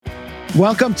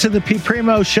Welcome to the P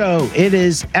Primo Show. It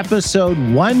is episode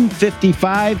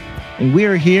 155, and we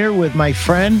are here with my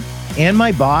friend and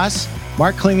my boss,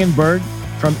 Mark Klingenberg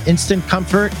from Instant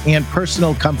Comfort and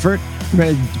Personal Comfort. We're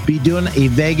going to be doing a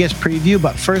Vegas preview,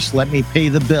 but first, let me pay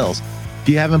the bills. If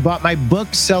you haven't bought my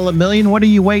book, Sell a Million, what are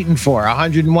you waiting for?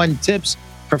 101 tips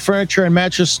for furniture and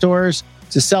mattress stores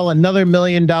to sell another $1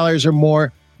 million or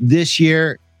more this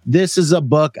year. This is a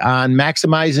book on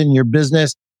maximizing your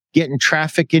business, getting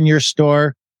traffic in your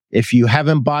store. If you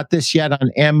haven't bought this yet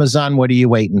on Amazon, what are you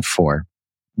waiting for?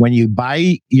 When you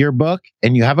buy your book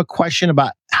and you have a question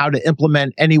about how to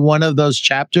implement any one of those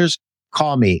chapters,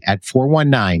 call me at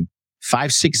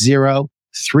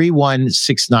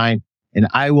 419-560-3169, and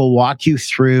I will walk you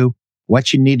through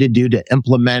what you need to do to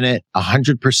implement it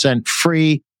 100%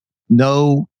 free.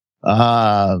 No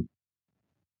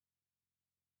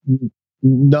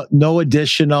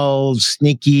additional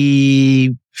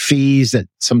sneaky fees that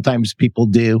sometimes people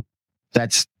do.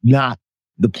 That's not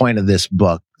the point of this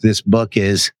book. This book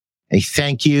is a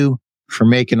thank you for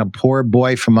making a poor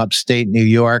boy from upstate New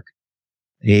York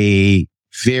a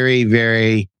very,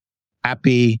 very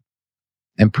happy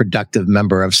and productive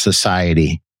member of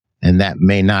society. And that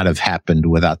may not have happened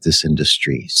without this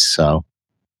industry. So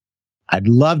I'd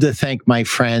love to thank my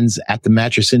friends at the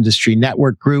Mattress Industry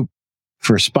Network Group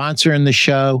for sponsoring the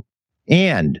show.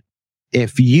 And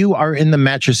if you are in the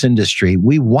mattress industry,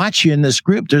 we watch you in this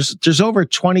group. There's over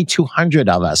 2,200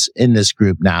 of us in this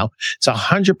group now. It's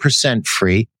 100%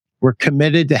 free. We're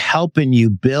committed to helping you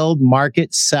build,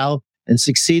 market, sell, and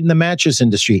succeed in the mattress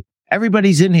industry.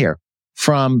 Everybody's in here,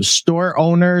 from store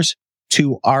owners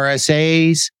to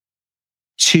RSAs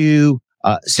to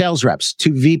sales reps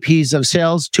to VPs of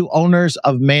sales to owners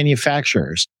of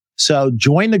manufacturers. So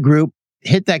join the group.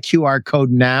 Hit that QR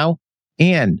code now,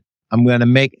 and I'm going to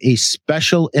make a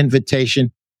special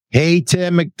invitation. Hey,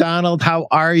 Tim McDonald, how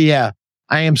are you?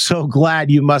 I am so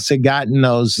glad you must have gotten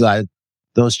those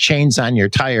chains on your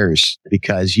tires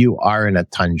because you are in a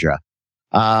tundra.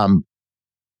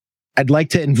 I'd like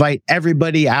to invite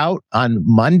everybody out on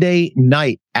Monday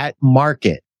night at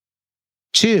Market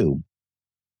to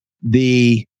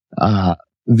the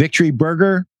Victory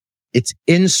Burger. It's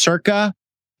in Circa.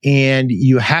 And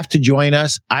you have to join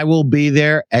us. I will be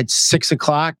there at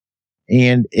 6:00,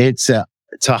 and it's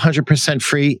 100%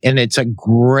 free, and it's a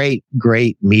great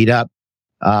meetup.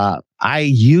 I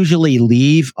usually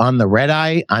leave on the red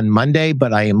eye on Monday,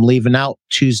 but I am leaving out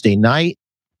Tuesday night,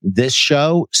 this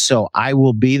show. So I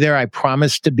will be there. I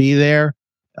promise to be there.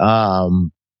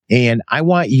 And I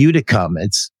want you to come.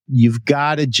 You've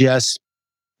got to just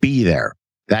be there.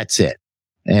 That's it.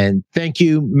 And thank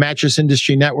you, Mattress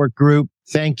Industry Network Group.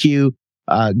 Thank you,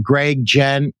 Greg,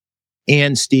 Jen,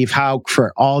 and Steve Hauk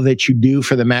for all that you do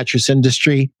for the mattress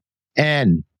industry.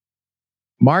 And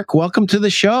Mark, welcome to the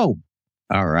show.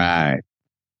 All right.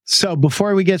 So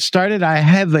before we get started, I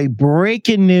have a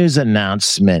breaking news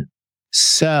announcement.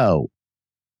 So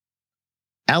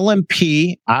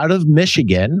LMP out of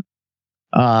Michigan,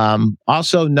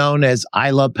 also known as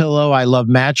I Love Pillow, I Love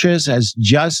Mattress, has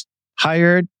just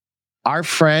hired our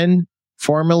friend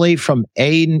formerly from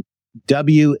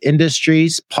A&W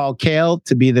Industries, Paul Kale,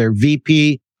 to be their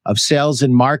VP of Sales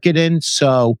and Marketing.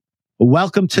 So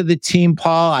welcome to the team,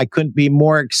 Paul. I couldn't be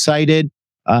more excited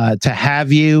to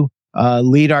have you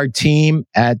lead our team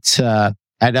at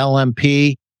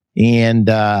LMP, and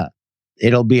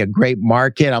it'll be a great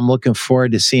market. I'm looking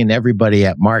forward to seeing everybody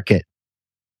at Market.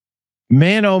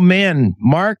 Man, oh man,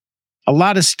 Mark, a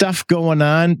lot of stuff going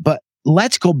on, but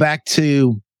let's go back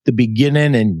to the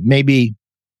beginning, and maybe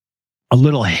a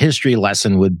little history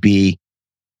lesson would be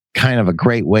kind of a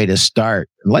great way to start.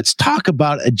 Let's talk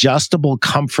about adjustable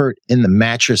comfort in the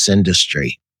mattress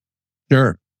industry.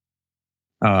 Sure.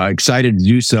 Excited to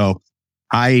do so.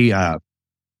 I've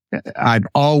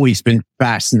always been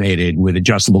fascinated with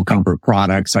adjustable comfort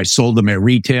products. I sold them at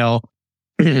retail,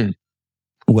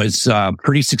 was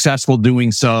pretty successful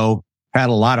doing so, had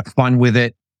a lot of fun with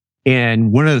it.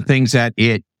 And one of the things that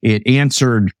it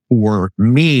answered for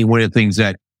me, one of the things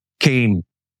that came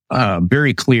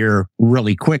very clear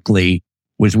really quickly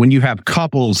was when you have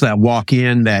couples that walk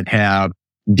in that have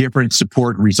different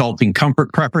support resulting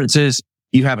comfort preferences,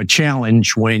 you have a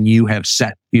challenge when you have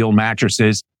set feel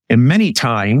mattresses. And many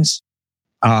times,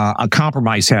 a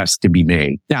compromise has to be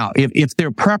made. Now, if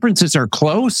their preferences are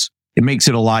close, it makes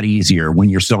it a lot easier when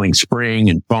you're selling spring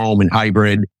and foam and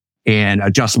hybrid and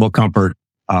adjustable comfort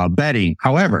bedding.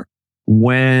 However,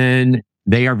 when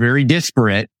they are very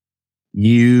disparate,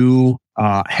 you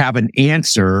have an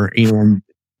answer in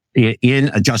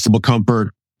adjustable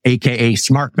comfort, aka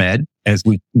smart bed, as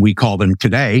we call them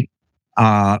today.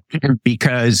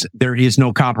 because there is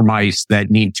no compromise that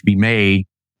needs to be made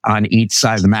on each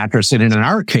side of the mattress. And in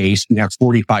our case, we have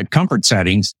 45 comfort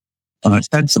settings,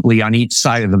 ostensibly on each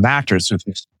side of the mattress.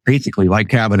 It's basically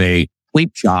like having a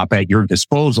sleep shop at your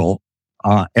disposal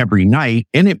every night.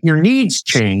 And if your needs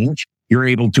change, you're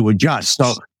able to adjust.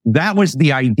 So that was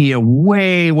the idea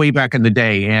way, way back in the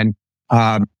day. And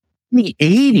in the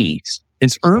 80s,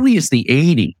 as early as the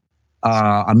 80s,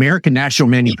 American National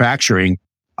Manufacturing,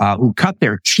 who cut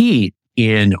their teeth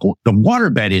in the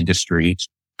waterbed industry,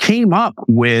 came up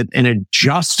with an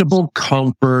adjustable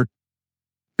comfort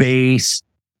base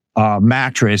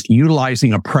mattress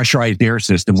utilizing a pressurized air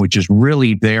system, which is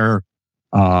really their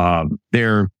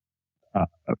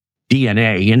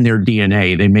DNA. In their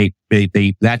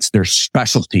DNA, that's their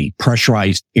specialty,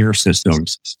 pressurized air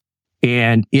systems.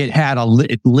 And it had a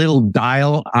little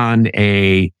dial on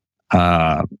a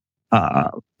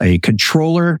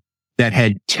controller that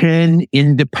had 10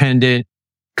 independent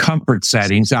comfort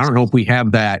settings. I don't know if we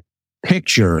have that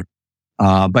picture,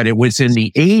 but it was in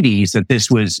the 80s that this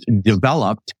was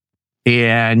developed.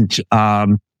 And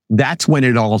that's when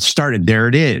it all started. There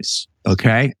it is.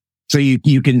 Okay. So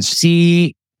you can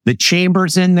see the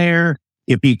chambers in there.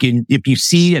 If you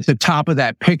see at the top of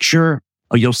that picture,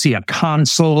 you'll see a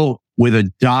console with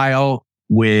a dial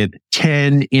with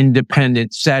 10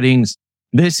 independent settings.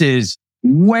 This is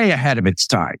way ahead of its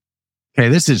time. Okay.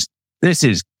 This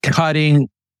is cutting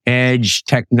edge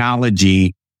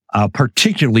technology,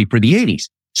 particularly for the 80s.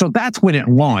 So that's when it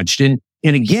launched. And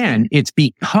again, it's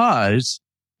because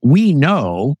we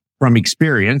know from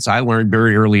experience, I learned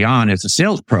very early on as a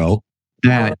sales pro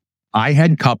that I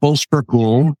had couples for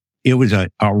whom it was a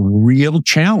real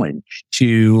challenge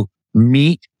to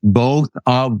meet both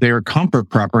of their comfort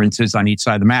preferences on each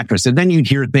side of the mattress. And then you'd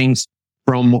hear things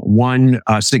from one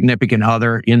significant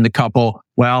other in the couple.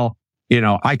 Well,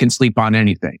 I can sleep on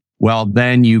anything. Well,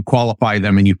 then you qualify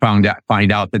them and you find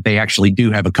out that they actually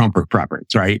do have a comfort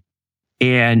preference, right?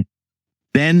 And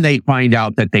then they find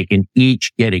out that they can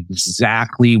each get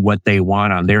exactly what they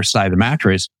want on their side of the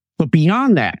mattress. But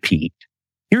beyond that, Pete,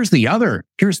 here's the other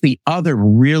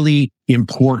really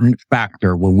important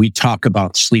factor when we talk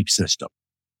about sleep system.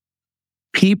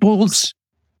 People's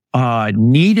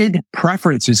needed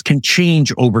preferences can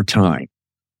change over time.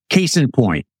 Case in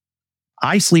point,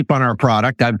 I sleep on our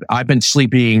product. I've been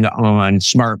sleeping on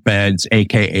smart beds,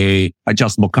 aka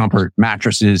adjustable comfort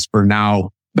mattresses, for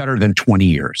now better than 20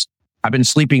 years. I've been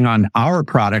sleeping on our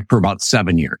product for about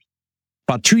 7 years.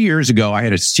 About 2 years ago, I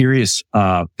had a serious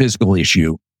physical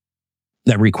issue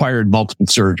that required multiple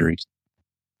surgeries.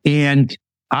 And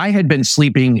I had been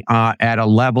sleeping at a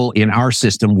level in our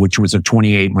system, which was a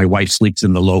 28. My wife sleeps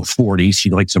in the low 40s.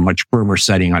 She likes a much firmer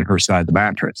setting on her side of the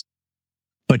mattress.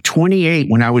 But 28,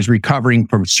 when I was recovering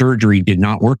from surgery, did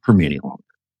not work for me any longer.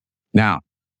 Now,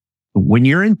 when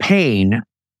you're in pain,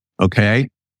 okay,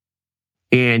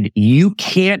 and you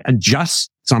can't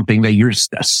adjust something that you're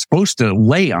supposed to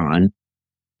lay on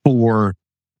for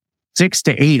 6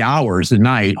 to 8 hours a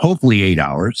night, hopefully 8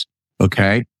 hours,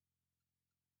 okay,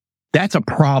 that's a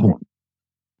problem.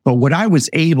 But what I was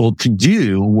able to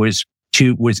do was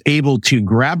able to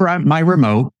grab my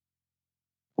remote,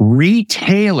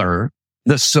 retailor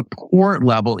the support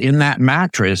level in that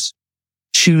mattress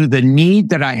to the need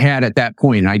that I had at that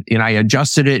point. And I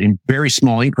adjusted it in very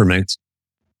small increments.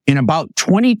 And about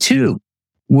 22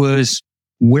 was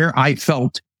where I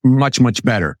felt much, much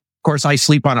better. Of course, I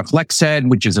sleep on a flex head,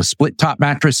 which is a split top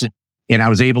mattress, and I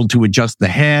was able to adjust the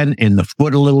head and the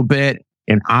foot a little bit.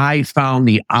 And I found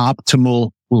the optimal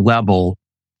level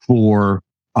for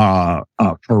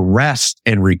rest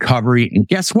and recovery. And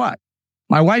guess what?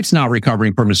 My wife's now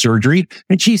recovering from a surgery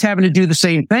and she's having to do the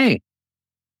same thing.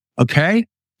 Okay.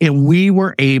 And we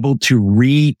were able to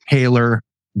retailor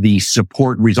the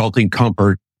support resulting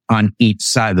comfort on each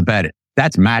side of the bed.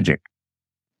 That's magic.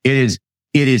 It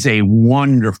is a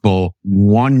wonderful,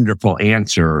 wonderful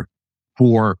answer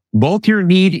for both your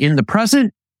need in the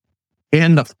present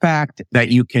and the fact that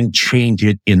you can change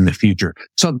it in the future.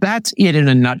 So that's it in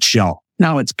a nutshell.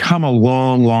 Now it's come a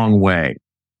long, long way.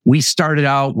 We started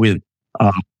out with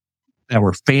that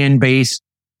were fan-based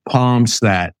pumps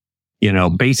that,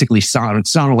 basically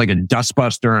sounded like a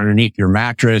dustbuster underneath your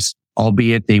mattress,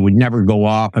 albeit they would never go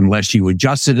off unless you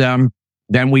adjusted them.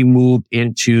 Then we moved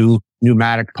into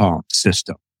pneumatic pump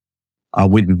system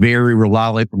with very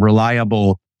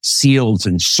reliable seals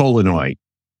and solenoid,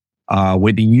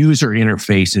 with user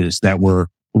interfaces that were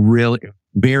really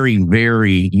very,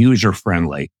 very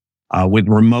user-friendly, with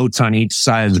remotes on each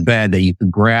side of the bed that you could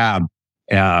grab,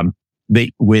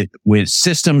 with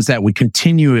systems that would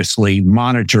continuously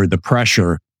monitor the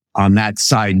pressure on that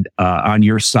side, on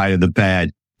your side of the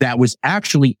bed, that was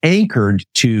actually anchored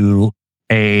to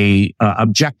a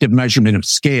objective measurement of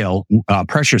scale,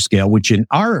 pressure scale, which in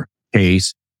our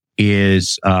case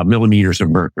is millimeters of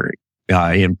mercury.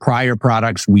 In prior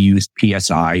products, we used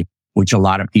PSI, which a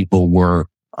lot of people were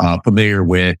familiar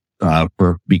with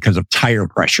because of tire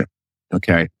pressure.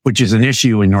 Okay, which is an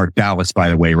issue in North Dallas, by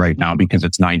the way, right now because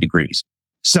it's 9 degrees.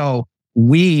 So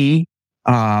we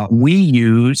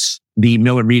use the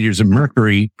millimeters of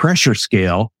mercury pressure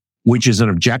scale, which is an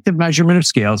objective measurement of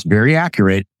scale. It's very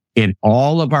accurate, and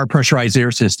all of our pressurized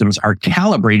air systems are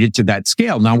calibrated to that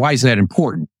scale. Now, why is that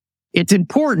important? It's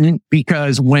important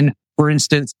because when, for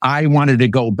instance, I wanted to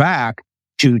go back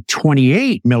to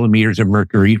 28 millimeters of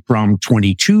mercury from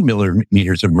 22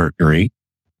 millimeters of mercury,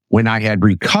 when I had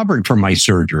recovered from my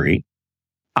surgery,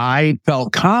 I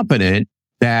felt confident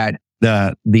that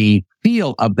the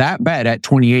feel of that bed at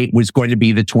 28 was going to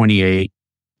be the 28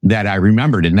 that I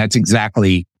remembered. And that's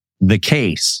exactly the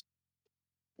case.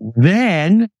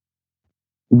 Then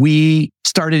we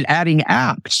started adding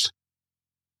apps.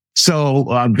 So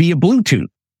via Bluetooth.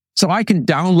 So I can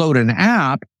download an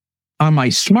app on my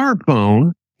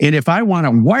smartphone. And if I want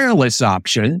a wireless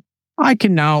option, I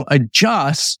can now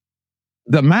adjust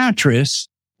the mattress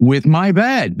with my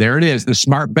bed. There it is, the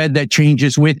smart bed that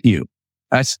changes with you.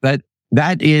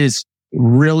 That is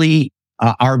really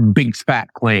our big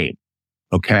fat claim.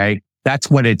 Okay. That's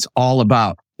what it's all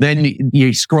about. Then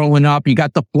you're scrolling up, you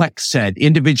got the Flex Set.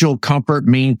 Individual comfort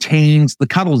maintains the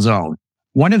cuddle zone.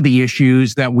 One of the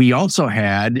issues that we also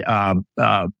had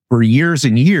for years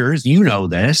and years, you know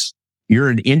this, you're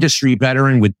an industry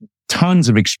veteran with tons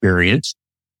of experience.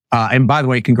 And by the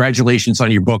way, congratulations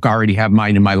on your book. I already have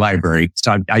mine in my library.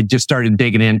 So I just started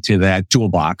digging into that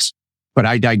toolbox, but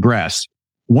I digress.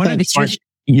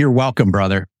 You're welcome,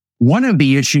 brother. One of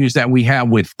the issues that we have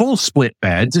with full split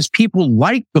beds is people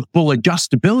like the full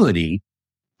adjustability,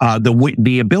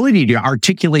 the ability to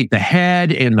articulate the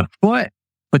head and the foot,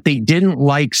 but they didn't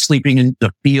like sleeping in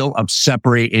the feel of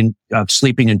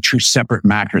sleeping in two separate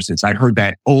mattresses. I heard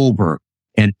that over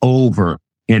and over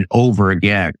and over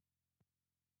again.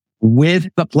 With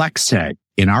the Flex Set,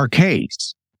 in our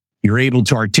case, you're able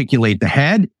to articulate the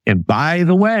head. And by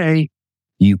the way,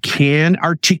 you can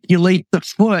articulate the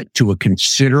foot to a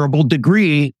considerable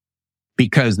degree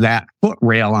because that foot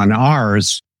rail on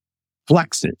ours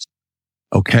flexes.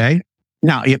 Okay.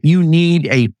 Now, if you need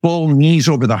a full knees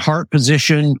over the heart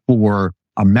position for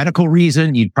a medical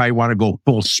reason, you'd probably want to go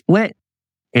full split.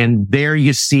 And there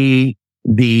you see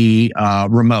the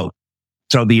remote.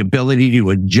 So the ability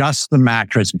to adjust the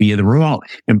mattress via the remote.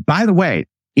 And by the way,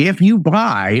 if you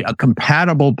buy a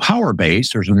compatible power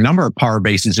base, there's a number of power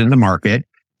bases in the market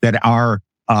that are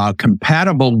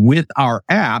compatible with our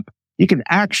app, you can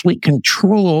actually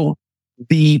control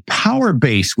the power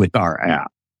base with our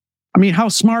app. I mean, how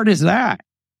smart is that?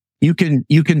 You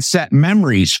can set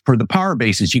memories for the power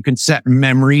bases. You can set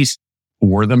memories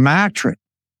for the mattress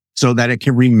so that it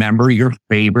can remember your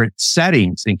favorite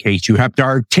settings in case you have to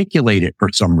articulate it for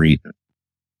some reason.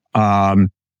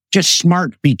 Just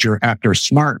smart feature after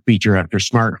smart feature after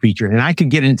smart feature. And I can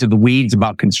get into the weeds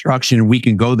about construction. We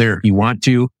can go there if you want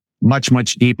to, much,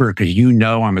 much deeper, because you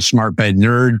know I'm a smart bed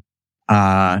nerd.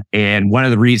 And one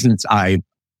of the reasons I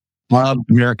love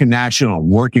American National,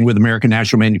 working with American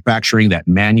National Manufacturing that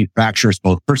manufactures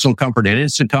both personal comfort and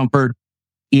instant comfort,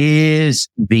 is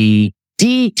the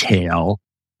detail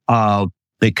of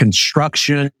the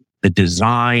construction, the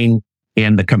design,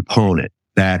 and the component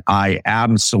that I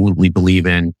absolutely believe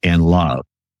in and love.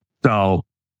 So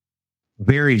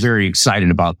very, very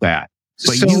excited about that.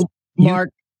 But so, Mark,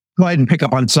 go ahead and pick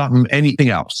up on something, anything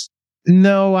else.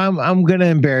 No, I'm going to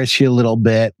embarrass you a little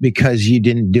bit because you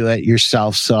didn't do it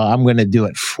yourself. So I'm going to do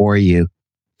it for you.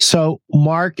 So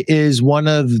Mark is one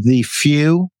of the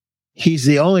few. He's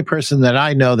the only person that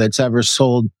I know that's ever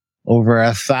sold over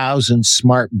 1,000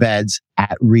 smart beds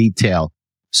at retail.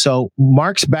 So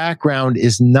Mark's background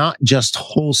is not just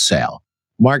wholesale.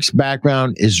 Mark's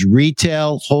background is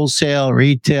retail, wholesale,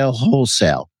 retail,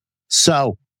 wholesale.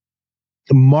 So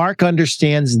Mark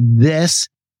understands this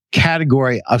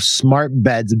category of smart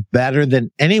beds better than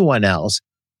anyone else,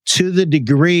 to the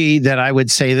degree that I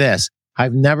would say this: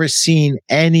 I've never seen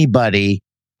anybody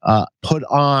put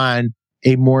on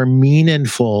a more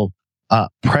meaningful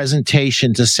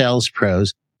presentation to sales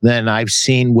pros than I've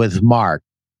seen with Mark,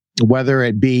 whether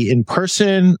it be in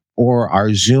person or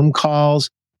our Zoom calls.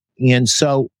 And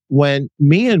so when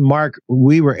me and Mark,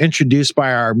 we were introduced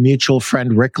by our mutual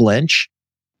friend, Rick Lynch.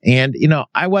 And,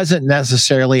 I wasn't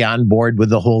necessarily on board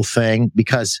with the whole thing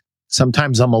because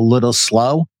sometimes I'm a little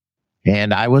slow,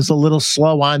 and I was a little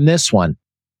slow on this one.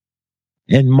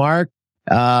 And Mark,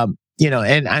 and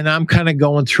I'm kind of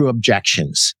going through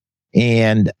objections,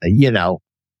 and,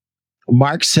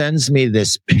 Mark sends me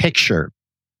this picture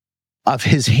of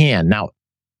his hand. Now,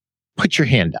 put your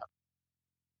hand up.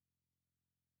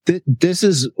 This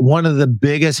is one of the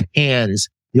biggest hands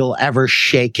you'll ever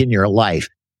shake in your life.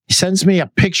 He sends me a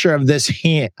picture of this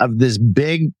hand, of this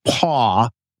big paw,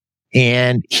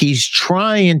 and he's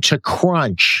trying to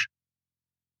crunch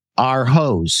our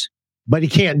hose, but he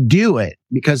can't do it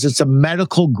because it's a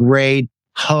medical grade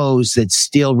hose that's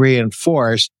steel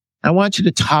reinforced. I want you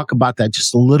to talk about that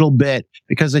just a little bit,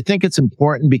 because I think it's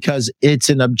important, because it's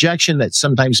an objection that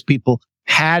sometimes people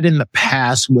had in the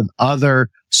past with other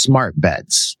smart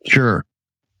beds. Sure.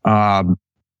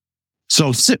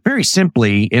 So very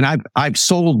simply, and I've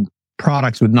sold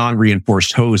products with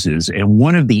non-reinforced hoses, and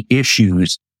one of the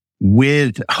issues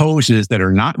with hoses that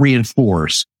are not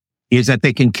reinforced is that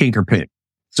they can kink or pinch.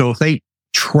 So if they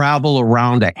travel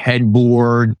around a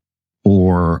headboard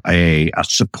or a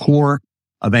support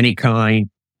of any kind,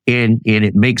 and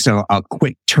it makes a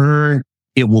quick turn,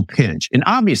 it will pinch. And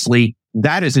obviously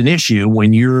that is an issue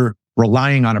when you're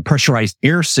relying on a pressurized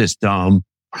air system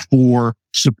for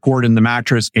support in the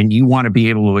mattress and you want to be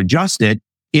able to adjust it.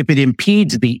 If it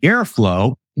impedes the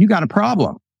airflow, you got a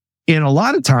problem. And a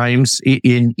lot of times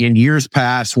in years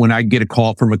past, when I get a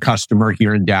call from a customer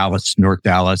here in Dallas, North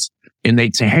Dallas, and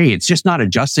they'd say, hey, it's just not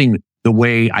adjusting the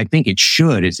way I think it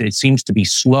should. It seems to be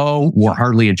slow or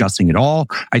hardly adjusting at all.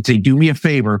 I'd say, do me a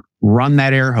favor, run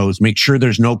that air hose, make sure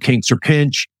there's no kinks or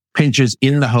pinches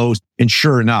in the hose. And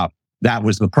sure enough, that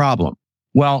was the problem.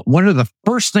 Well, one of the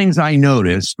first things I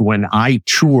noticed when I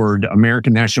toured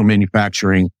American National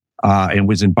Manufacturing, and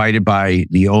was invited by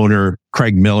the owner,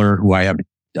 Craig Miller, who I have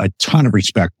a ton of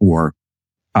respect for,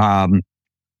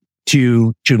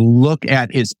 to look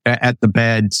at the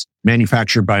beds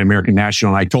manufactured by American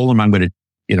National. I told him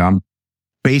I'm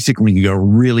basically going to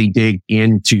really dig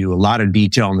into a lot of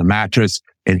detail on the mattress.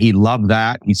 And he loved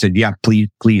that. He said, yeah,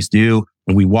 please do.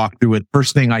 And we walked through it.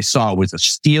 First thing I saw was a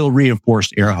steel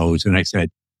reinforced air hose. And I said,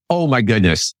 oh my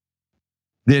goodness,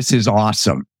 this is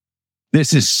awesome.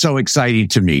 This is so exciting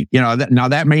to me. Now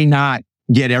that may not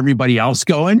get everybody else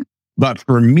going, but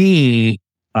for me,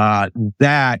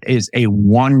 that is a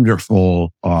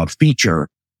wonderful feature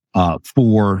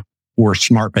for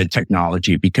smart bed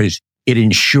technology, because it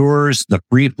ensures the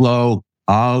free flow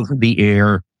of the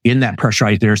air in that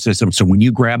pressurized air system. So when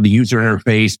you grab the user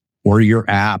interface or your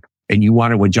app and you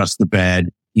want to adjust the bed,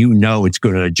 it's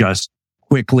going to adjust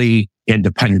quickly and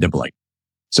dependably.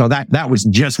 So that was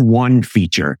just one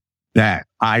feature that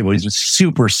I was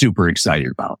super, super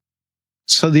excited about.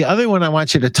 So the other one I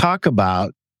want you to talk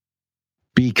about,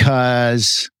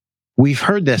 because we've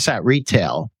heard this at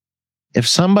retail. If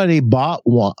somebody bought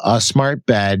a smart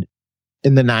bed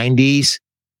in the 90s,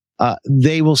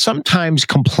 they will sometimes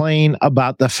complain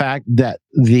about the fact that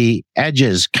the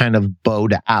edges kind of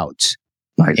bowed out.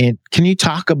 Right. And can you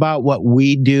talk about what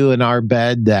we do in our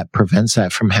bed that prevents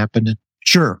that from happening?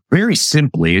 Sure. Very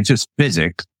simply, it's just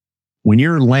physics. When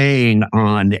you're laying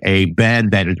on a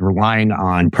bed that is relying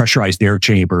on pressurized air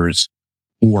chambers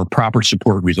or proper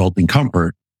support resulting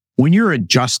comfort, when you're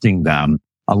adjusting them,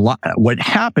 what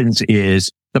happens is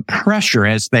the pressure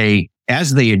as they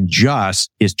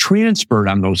adjust is transferred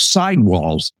on those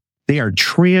sidewalls. They are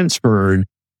transferred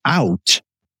out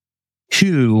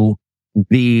to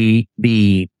the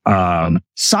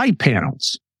side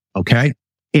panels. Okay.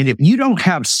 And if you don't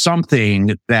have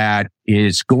something that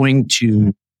is going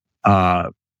to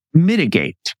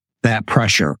mitigate that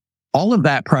pressure, all of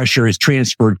that pressure is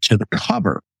transferred to the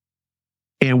cover.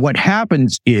 And what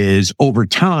happens is over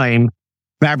time,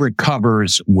 fabric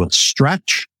covers will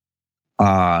stretch.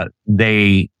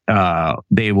 They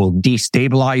will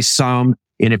destabilize some.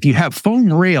 And if you have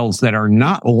foam rails that are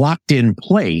not locked in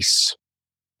place,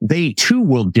 they too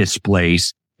will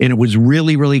displace. And it was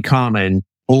really, really common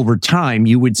over time.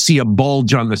 You would see a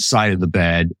bulge on the side of the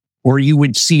bed, or you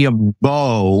would see a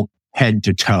bow head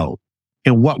to toe.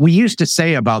 And what we used to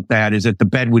say about that is that the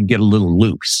bed would get a little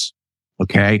loose.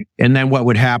 Okay. And then what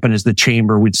would happen is the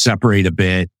chamber would separate a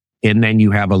bit, and then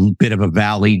you have a bit of a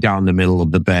valley down the middle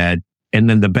of the bed, and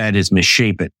then the bed is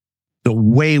misshapen. The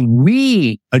way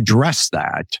we address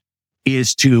that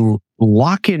is to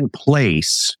lock in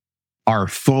place our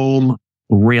foam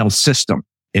rail system.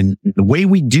 And the way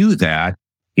we do that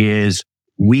is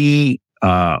we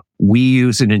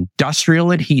use an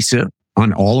industrial adhesive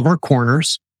on all of our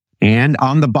corners, and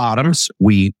on the bottoms,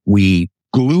 we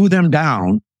glue them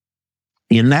down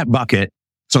in that bucket.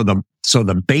 So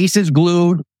the base is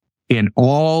glued and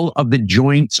all of the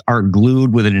joints are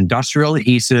glued with an industrial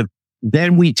adhesive.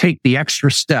 Then we take the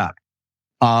extra step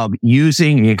of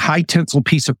using a high tensile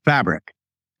piece of fabric.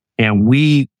 And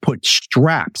we put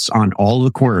straps on all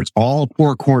the corners. All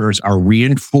 4 corners are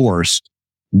reinforced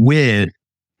with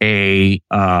a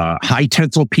high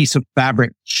tensile piece of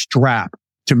fabric strap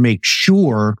to make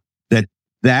sure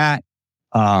that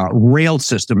rail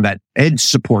system, that edge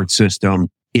support system,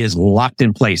 is locked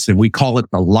in place. And we call it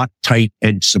the Loctite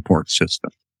edge support system.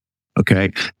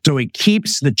 Okay. So it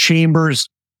keeps the chambers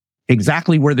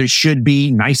exactly where they should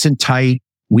be, nice and tight.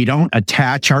 We don't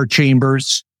attach our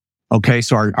chambers. Okay.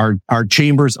 So our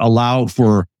chambers allow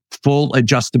for full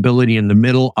adjustability in the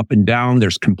middle, up and down.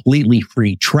 There's completely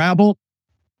free travel,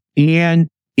 and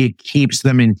it keeps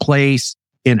them in place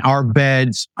in our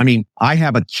beds. I mean, I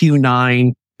have a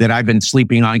Q9 that I've been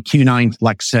sleeping on, Q9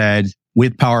 flex head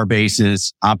with power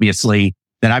bases, obviously,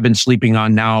 that I've been sleeping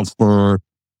on now for,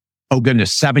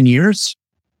 7 years.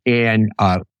 And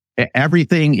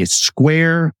everything is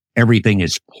square. Everything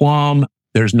is plumb.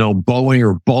 There's no bowing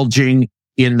or bulging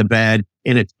in the bed.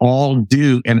 And it's all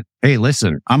due. And hey,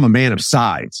 listen, I'm a man of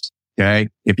size. Okay.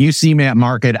 If you see me at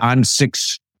market, I'm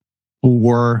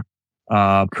 6'4",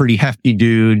 pretty hefty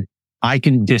dude. I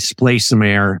can displace some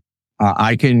air.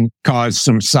 I can cause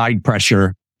some side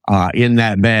pressure in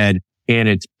that bed, and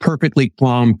it's perfectly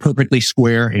plumb, perfectly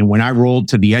square. And when I roll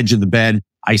to the edge of the bed,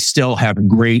 I still have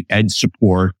great edge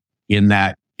support in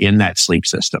that sleep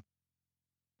system.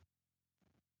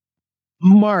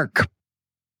 Mark,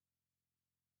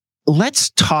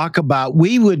 let's talk about,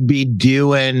 we would be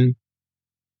doing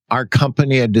our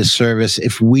company a disservice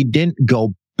if we didn't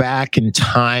go back in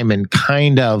time and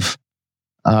kind of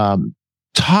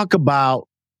talk about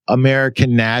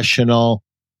American National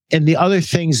and the other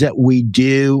things that we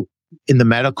do in the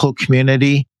medical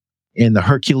community, in the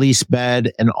Hercules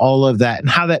bed and all of that, and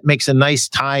how that makes a nice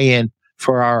tie-in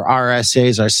for our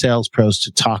RSAs, our sales pros,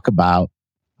 to talk about.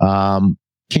 Can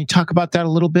you talk about that a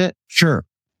little bit? Sure.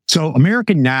 So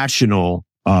American National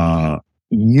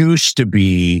used to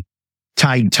be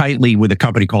tied tightly with a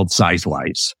company called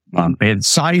Sizewise. And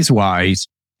Sizewise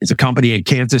is a company in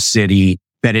Kansas City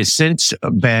that has since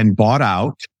been bought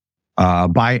out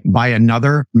by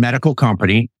another medical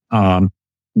company.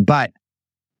 But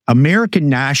American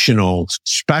National's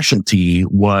specialty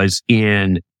was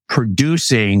in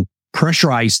producing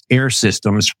pressurized air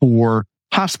systems for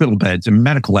hospital beds and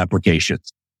medical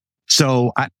applications.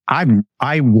 So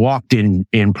I walked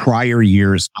in prior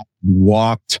years,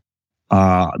 the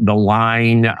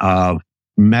line of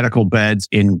medical beds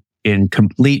in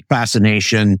complete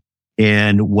fascination,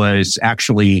 and was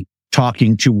actually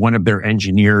talking to one of their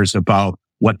engineers about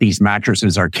what these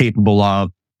mattresses are capable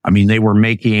of. I mean, they were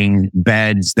making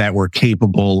beds that were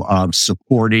capable of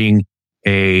supporting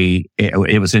a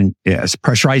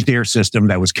pressurized air system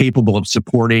that was capable of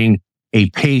supporting a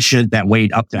patient that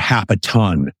weighed up to half a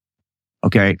ton.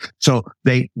 Okay. So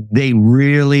they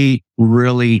really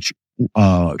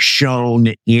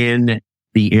shone in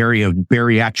the area of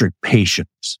bariatric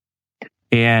patients.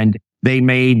 And they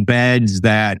made beds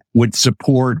that would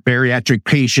support bariatric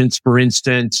patients, for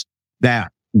instance,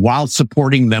 that while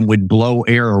supporting them would blow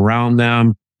air around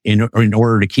them in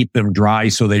order to keep them dry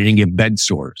so they didn't get bed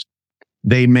sores.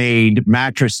 They made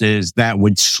mattresses that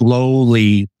would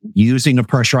slowly, using a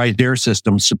pressurized air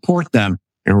system, support them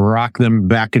and rock them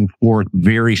back and forth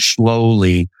very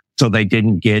slowly so they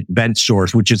didn't get bed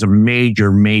sores, which is a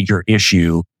major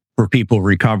issue for people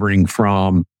recovering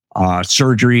from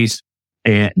surgeries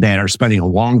that are spending a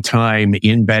long time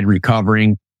in bed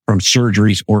recovering from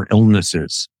surgeries or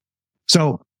illnesses.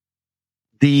 So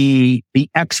the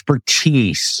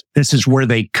expertise, this is where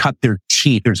they cut their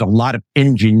teeth. There's a lot of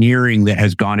engineering that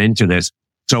has gone into this.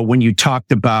 So when you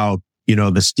talked about,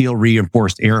 the steel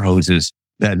reinforced air hoses,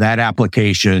 that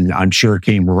application, I'm sure,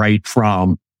 came right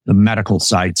from the medical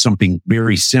side. Something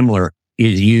very similar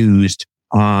is used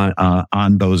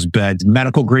on those beds.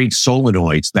 Medical grade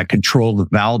solenoids that control the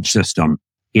valve system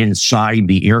inside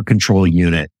the air control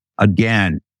unit.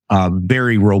 Again,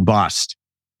 very robust.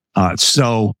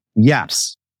 So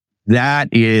yes, that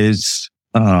is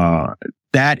kind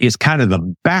of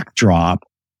the backdrop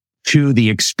to the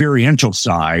experiential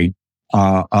side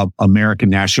of American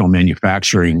National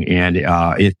Manufacturing. And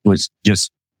it was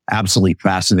just absolutely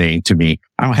fascinating to me.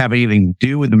 I don't have anything to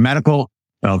do with the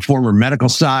former medical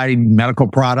side, medical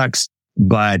products,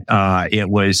 but it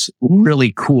was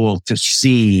really cool to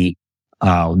see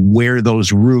where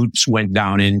those roots went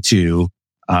down into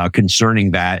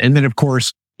concerning that. And then, of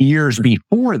course, years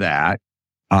before that,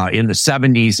 in the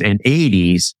 70s and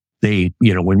 80s,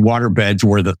 when waterbeds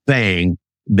were the thing,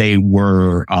 they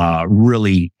were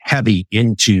really heavy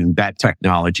into that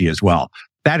technology as well.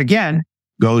 That again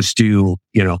goes to,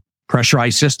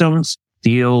 pressurized systems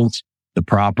steels, the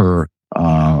proper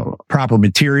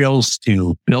materials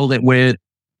to build it with.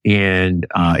 And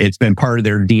it's been part of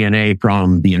their DNA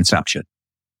from the inception.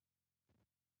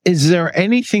 Is there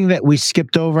anything that we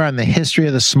skipped over on the history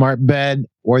of the smart bed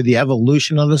or the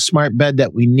evolution of the smart bed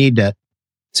that we need to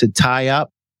tie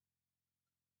up?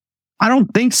 I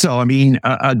don't think so. I mean,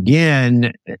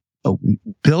 again,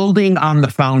 building on the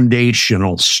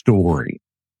foundational story,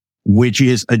 which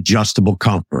is adjustable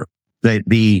comfort,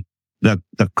 the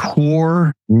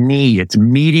core need, it's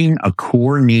meeting a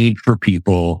core need for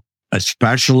people,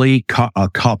 especially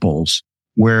couples,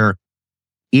 where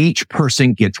each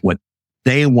person gets what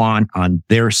they want on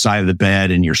their side of the bed.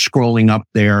 And you're scrolling up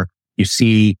there, you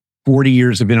see 40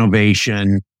 years of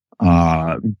innovation,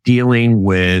 dealing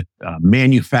with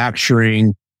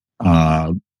manufacturing.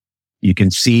 You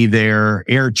can see there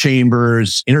air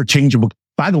chambers, interchangeable.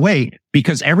 By the way,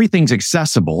 because everything's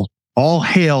accessible, all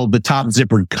hail the top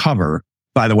zippered cover,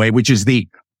 by the way, which is the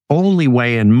only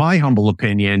way, in my humble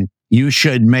opinion, you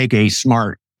should make a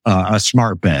smart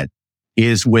bed,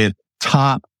 is with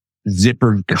top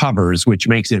zippered covers, which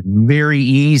makes it very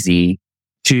easy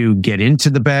to get into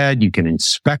the bed. You can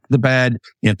inspect the bed.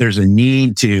 If there's a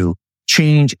need to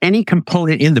change any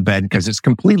component in the bed, because it's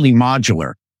completely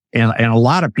modular. And a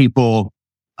lot of people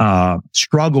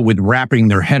struggle with wrapping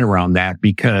their head around that,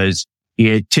 because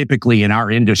it typically in our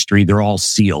industry, they're all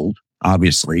sealed.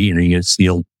 Obviously, you get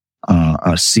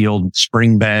sealed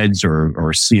spring beds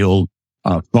or sealed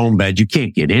foam beds. You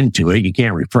can't get into it. You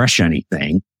can't refresh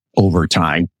anything over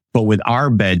time. But with our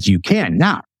beds, you can.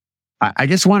 Now, I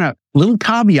just want a little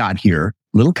caveat here,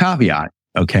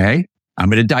 okay? I'm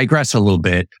going to digress a little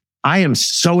bit. I am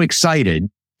so excited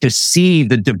to see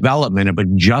the development of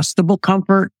adjustable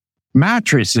comfort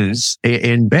mattresses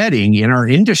and bedding in our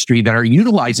industry that are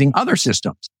utilizing other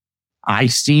systems. I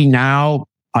see now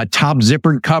a top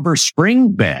zippered cover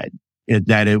spring bed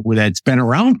that's been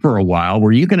around for a while,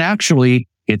 where you can actually,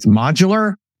 it's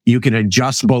modular. You can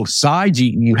adjust both sides.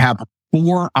 You have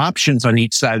 4 options on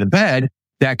each side of the bed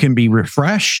that can be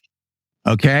refreshed.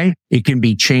 Okay. It can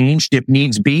be changed if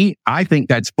needs be. I think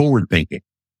that's forward thinking.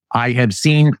 I have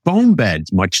seen foam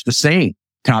beds, much the same,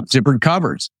 top zippered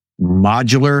covers,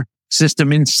 modular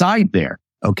system inside there.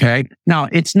 Okay. Now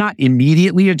it's not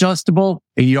immediately adjustable,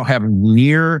 and you don't have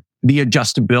near the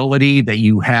adjustability that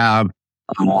you have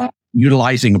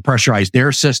utilizing a pressurized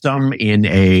air system in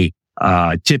a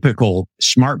typical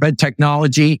smart bed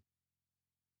technology.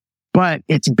 But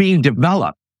it's being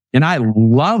developed, and I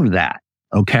love that.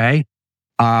 Okay.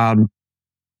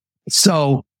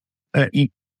 So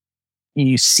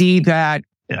you see that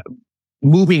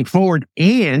moving forward,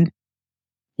 and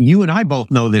you and I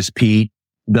both know this, Pete,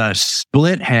 the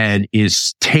split head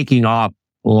is taking off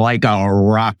like a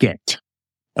rocket.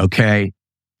 Okay.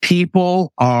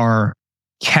 People are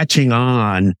catching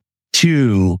on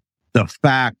to the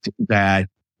fact that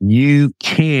you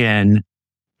can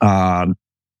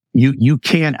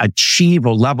achieve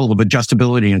a level of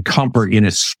adjustability and comfort in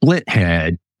a split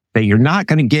head that you're not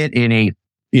going to get in a,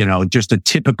 just a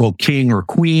typical king or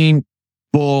queen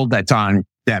full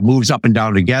that moves up and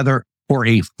down together, or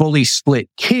a fully split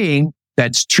king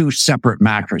that's 2 separate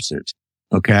mattresses.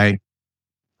 Okay.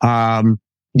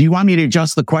 Do you want me to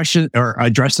adjust the question or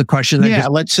address the question? Yeah,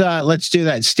 let's do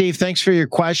that. Steve, thanks for your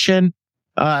question.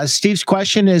 Steve's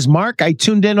question is, Mark, I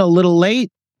tuned in a little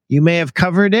late. You may have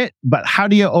covered it, but how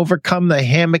do you overcome the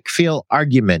hammock feel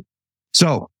argument?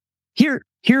 So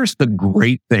here's the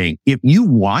great thing. If you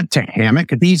want to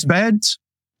hammock these beds,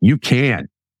 you can.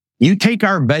 You take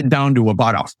our bed down to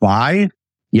about a 5.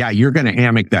 Yeah, you're going to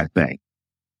hammock that thing.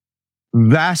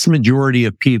 Vast majority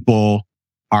of people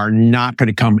are not going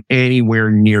to come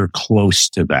anywhere near close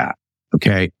to that.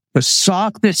 Okay. The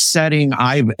softest setting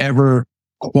I've ever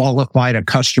qualified a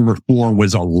customer for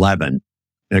was 11.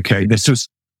 Okay. This was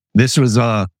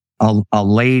a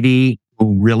lady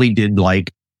who really did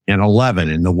like an 11.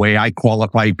 And the way I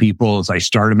qualify people is I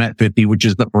start them at 50, which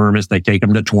is the firmest. I take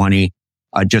them to 20,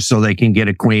 just so they can get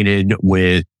acquainted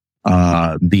with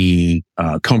the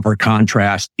comfort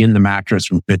contrast in the mattress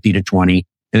from 50 to 20.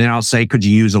 And then I'll say, could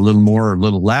you use a little more or a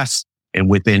little less? And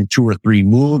within 2 or 3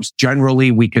 moves,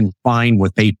 generally we can find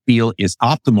what they feel is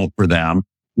optimal for them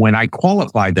when I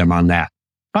qualify them on that.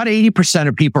 About 80%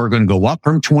 of people are going to go up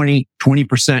from 20,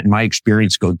 20% in my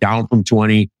experience go down from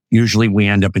 20. Usually we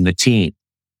end up in the teen.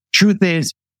 Truth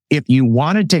is, if you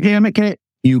wanted to hammock it,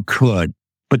 you could.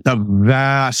 But the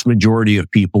vast majority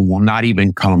of people will not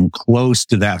even come close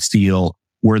to that feel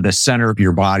where the center of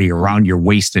your body around your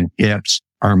waist and hips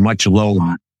are much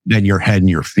lower than your head and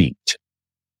your feet.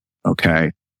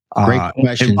 Okay. Great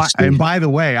question. And by the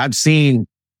way,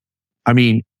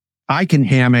 I can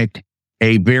hammock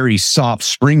a very soft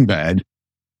spring bed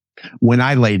when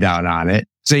I lay down on it.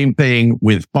 Same thing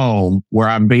with foam, where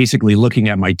I'm basically looking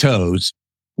at my toes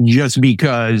just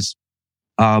because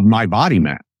of my body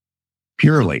mass.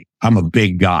 Purely, I'm a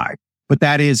big guy. But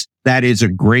that is a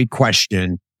great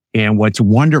question. And what's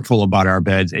wonderful about our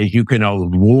beds is you can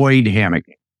avoid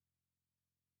hammocking.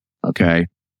 Okay.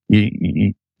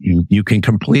 You can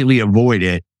completely avoid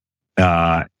it.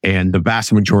 And the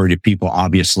vast majority of people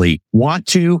obviously want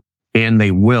to, and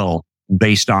they will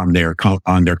based on their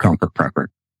comfort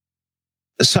preference.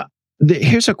 So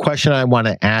here's a question I want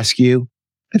to ask you.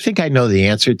 I think I know the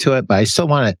answer to it, but I still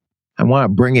want to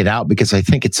bring it out because I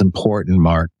think it's important,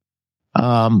 Mark.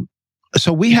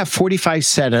 So we have 45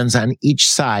 set-ins on each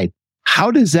side.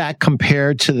 How does that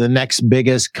compare to the next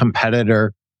biggest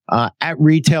competitor at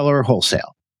retail or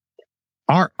wholesale?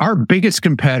 Our biggest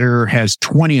competitor has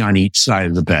 20 on each side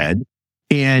of the bed.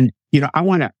 And, I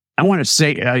want to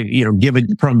say, give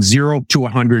it from 0 to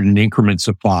 100 in increments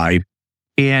of 5.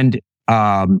 And,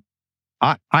 I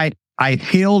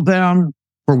hail them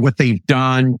for what they've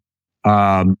done.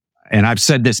 And I've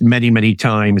said this many, many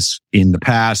times in the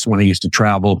past when I used to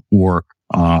travel for,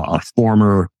 a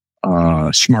former,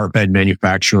 smart bed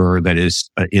manufacturer that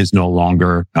is no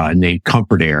longer, named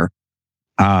Comfort Air.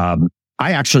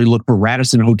 I actually looked for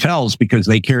Radisson hotels because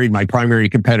they carried my primary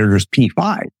competitor's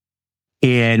P5.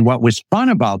 And what was fun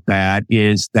about that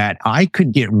is that I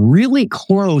could get really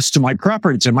close to my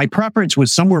preference. And my preference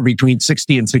was somewhere between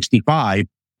 60 and 65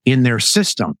 in their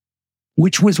system,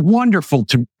 which was wonderful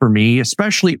for me,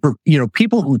 especially for,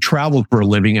 people who travel for a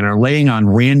living and are laying on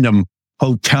random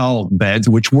hotel beds,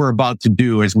 which we're about to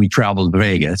do as we travel to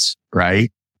Vegas,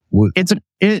 right?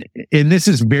 And this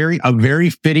is a very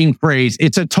fitting phrase.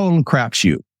 It's a total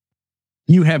crapshoot.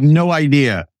 You have no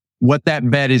idea what that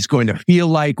bed is going to feel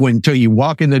like until you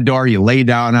walk in the door, you lay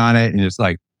down on it, and it's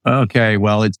like, okay,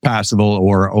 well, it's passable,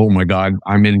 or, oh my God,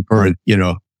 I'm in for,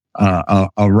 a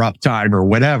rough time or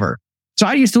whatever. So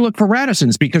I used to look for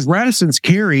Radissons because Radissons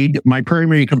carried my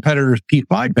primary competitor's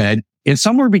P5 bed, and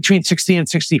somewhere between 60 and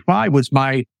 65 was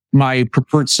my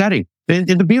preferred setting. And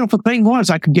the beautiful thing was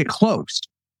I could get close.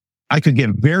 I could get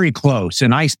very close,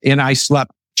 and I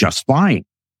slept just fine.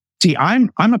 See,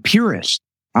 I'm a purist.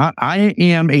 I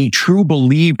am a true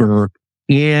believer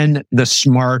in the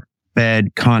smart bed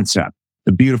concept.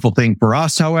 The beautiful thing for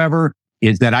us, however,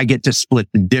 is that I get to split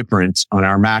the difference on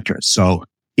our mattress. So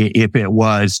if it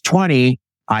was 20,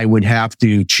 I would have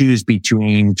to choose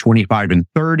between 25 and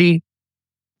 30,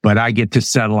 but I get to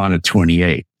settle on a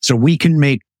 28. So we can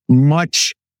make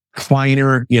much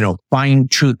finer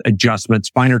tooth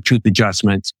adjustments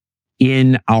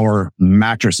in our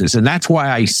mattresses. And that's why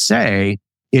I say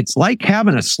it's like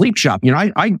having a sleep shop.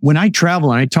 When I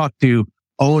travel and I talk to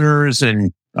owners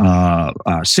and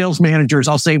sales managers,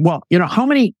 I'll say, well, how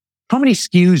many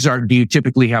SKUs do you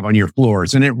typically have on your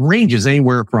floors? And it ranges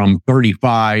anywhere from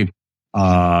 35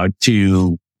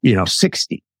 to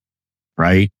 60,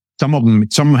 right? Some of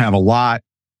them have a lot.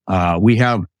 We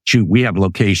have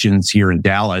locations here in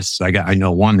Dallas. I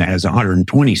know one that has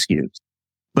 120 SKUs.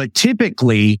 But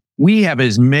typically, we have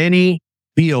as many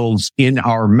fields in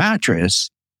our mattress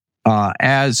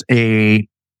as a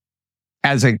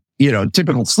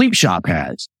typical sleep shop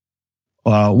has,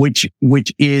 which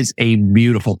is a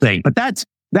beautiful thing. But that's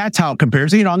how it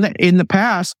compares. In the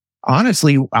past,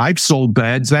 honestly, I've sold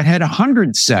beds that had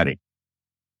 100 setting.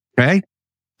 Okay.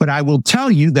 But I will tell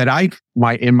you that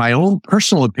in my own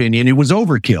personal opinion, it was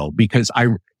overkill because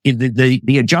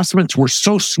the adjustments were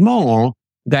so small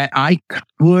that I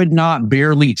could not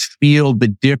barely feel the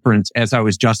difference as I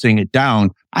was adjusting it down.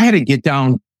 I had to get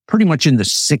down pretty much in the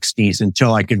 60s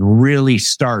until I could really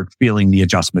start feeling the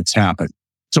adjustments happen.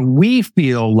 So we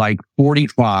feel like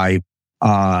 45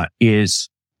 is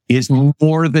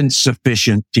more than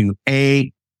sufficient to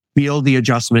feel the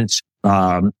adjustments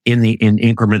in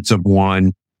increments of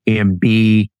 1, and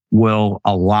B, will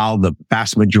allow the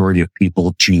vast majority of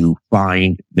people to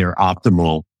find their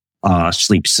optimal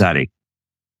sleep setting.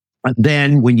 But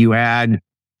then when you add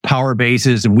power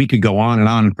bases, and we could go on and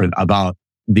on about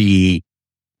the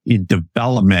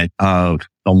development of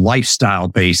the lifestyle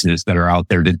bases that are out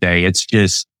there today, it's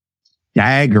just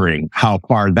staggering how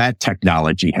far that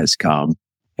technology has come.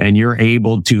 And you're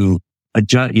able to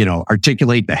adjust,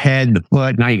 articulate the head, the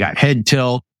foot. Now you got head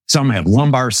tilt. Some have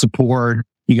lumbar support.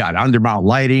 You got undermount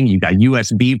lighting. You got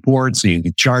USB ports, so you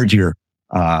can charge your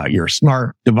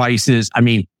smart devices. I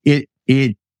mean,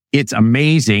 it's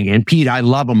amazing. And Pete, I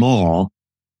love them all.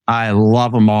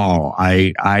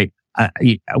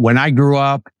 When I grew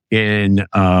up in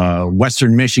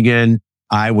Western Michigan,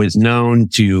 I was known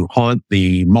to haunt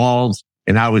the malls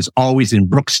and I was always in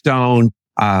Brookstone.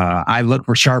 I looked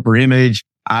for Sharper Image.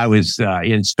 I was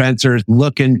in Spencer's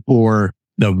looking for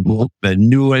the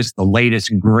newest, the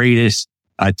latest, greatest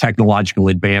technological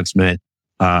advancement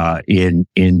in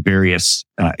various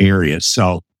areas.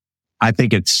 So I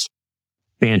think it's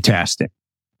fantastic.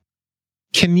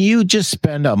 Can you just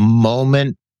spend a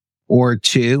moment or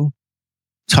two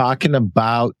talking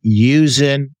about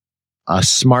using a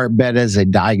smart bed as a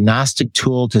diagnostic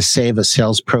tool to save a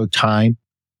sales pro time?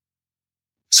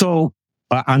 So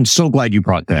I'm so glad you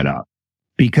brought that up,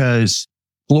 because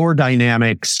floor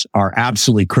dynamics are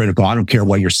absolutely critical. I don't care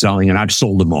what you're selling, and I've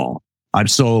sold them all.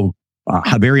 I've sold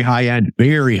very high-end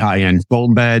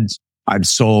foam beds. I've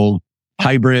sold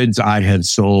hybrids. I have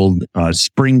sold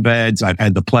spring beds. I've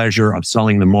had the pleasure of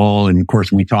selling them all. And of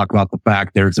course, we talk about the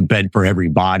fact there's a bed for every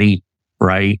body,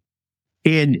 right?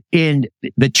 And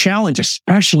the challenge,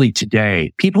 especially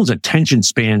today, people's attention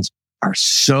spans are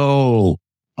so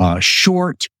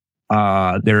short.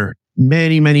 There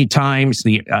many times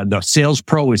the sales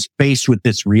pro is faced with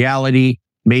this reality.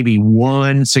 Maybe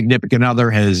one significant other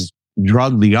has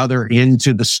drugged the other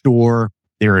into the store.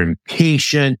 They're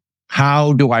impatient.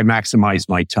 How do I maximize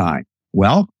my time?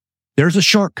 Well, there's a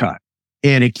shortcut,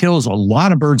 and it kills a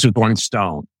lot of birds with one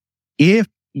stone. If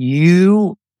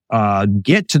you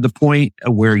get to the point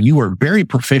where you are very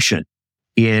proficient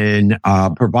in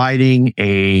providing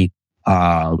a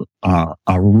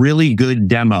really good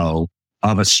demo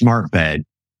of a smart bed,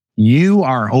 you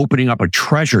are opening up a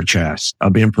treasure chest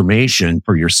of information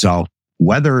for yourself,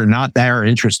 whether or not they're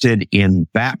interested in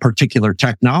that particular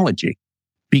technology.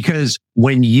 Because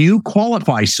when you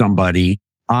qualify somebody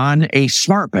on a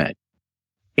smart bed,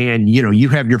 and you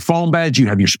have your foam beds, you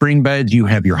have your spring beds, you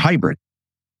have your hybrid.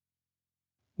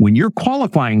 When you're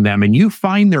qualifying them and you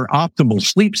find their optimal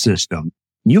sleep system,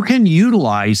 you can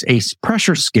utilize a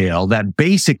pressure scale that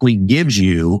basically gives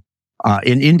you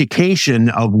an indication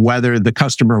of whether the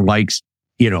customer likes,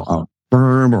 a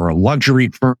firm or a luxury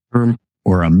firm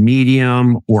or a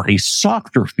medium or a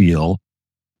softer feel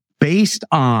based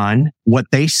on what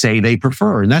they say they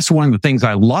prefer. And that's one of the things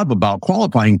I love about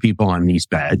qualifying people on these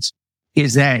beds,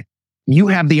 is that you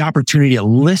have the opportunity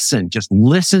to just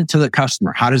listen to the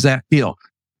customer. How does that feel?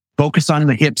 Focus on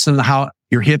the hips and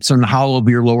your hips and the hollow of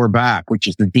your lower back, which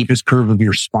is the deepest curve of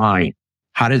your spine.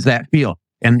 How does that feel?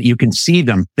 And you can see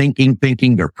them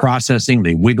thinking, they're processing,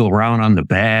 they wiggle around on the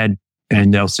bed,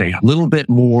 and they'll say a little bit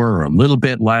more or a little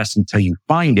bit less until you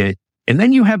find it. And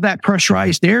then you have that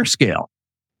pressurized air scale,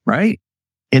 right?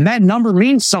 And that number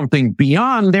means something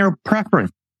beyond their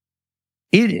preference.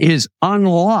 It is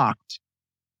unlocked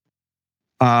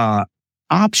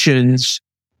options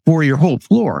for your whole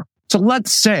floor. So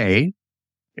let's say,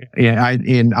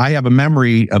 and I have a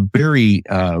very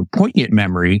poignant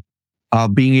memory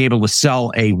of being able to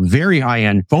sell a very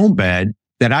high-end foam bed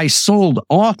that I sold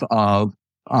off of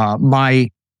my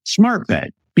smart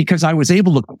bed, because I was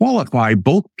able to qualify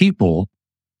both people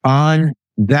on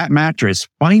that mattress,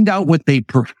 find out what they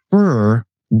prefer.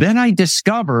 Then I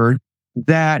discovered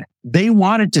that they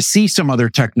wanted to see some other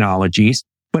technologies,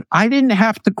 but I didn't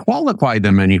have to qualify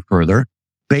them any further.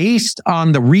 Based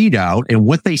on the readout and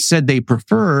what they said they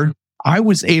preferred, I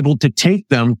was able to take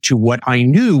them to what I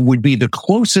knew would be the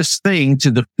closest thing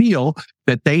to the feel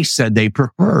that they said they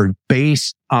preferred,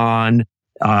 based on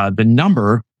the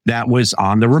number that was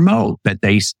on the remote that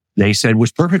they said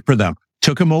was perfect for them.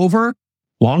 Took them over.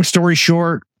 Long story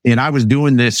short, and I was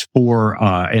doing this for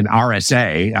an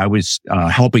RSA. I was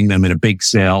helping them in a big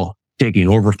sale, taking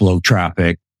overflow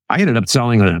traffic. I ended up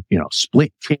selling a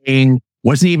split king.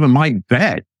 Wasn't even my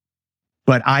bed,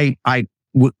 but I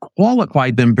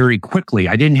qualified them very quickly.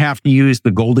 I didn't have to use the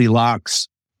Goldilocks,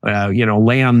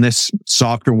 lay on this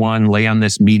softer one, lay on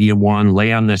this medium one,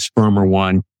 lay on this firmer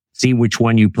one, see which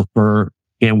one you prefer.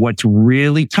 And what's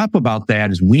really tough about that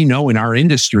is we know in our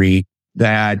industry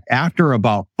that after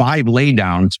about 5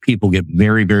 laydowns, people get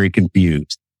very, very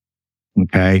confused.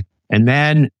 Okay. And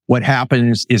then what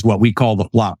happens is what we call the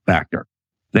flop factor.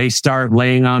 They start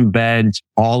laying on beds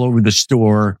all over the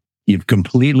store. You've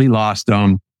completely lost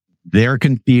them. They're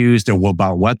confused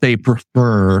about what they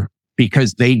prefer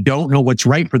because they don't know what's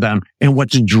right for them. And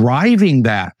what's driving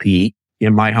that, Pete,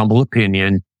 in my humble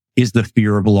opinion, is the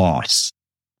fear of loss.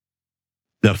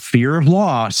 The fear of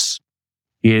loss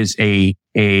is a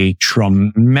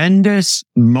tremendous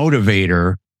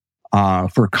motivator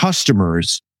for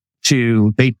customers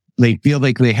they feel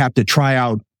like they have to try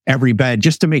out every bed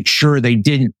just to make sure they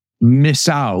didn't miss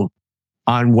out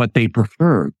on what they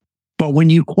preferred. But when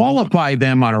you qualify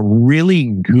them on a really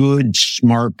good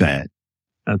smart bed,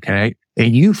 okay,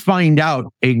 and you find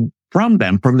out from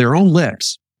their own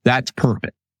lips, that's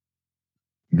perfect.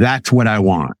 That's what I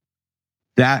want.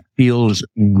 That feels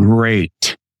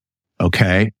great.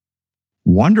 Okay.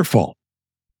 Wonderful.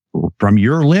 From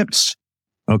your lips.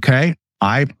 Okay.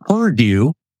 I've heard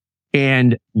you.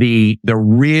 And the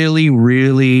really,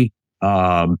 really,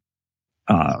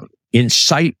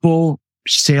 insightful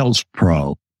sales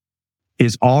pro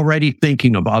is already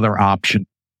thinking of other options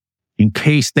in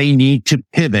case they need to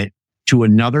pivot to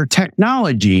another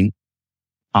technology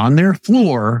on their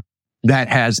floor that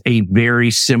has a very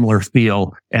similar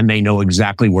feel, and they know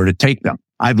exactly where to take them.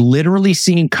 I've literally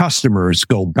seen customers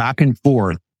go back and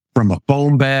forth from a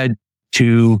foam bed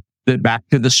back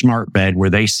to the smart bed where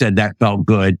they said that felt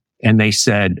good. And they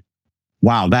said,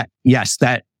 wow, that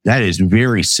is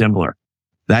very similar.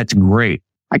 That's great.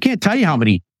 I can't tell you how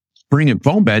many spring and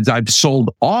foam beds I've sold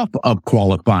off of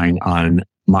qualifying on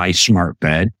my smart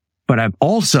bed, but I've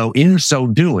also, in so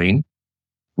doing,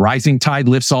 rising tide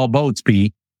lifts all boats,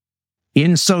 Pete.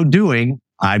 In so doing,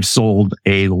 I've sold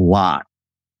a lot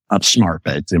of smart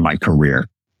beds in my career,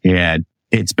 and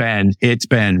it's been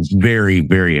very,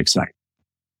 very exciting.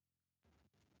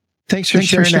 Thanks for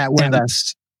sharing that with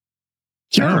us.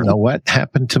 Sure. I don't know what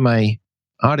happened to my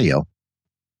audio.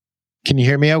 Can you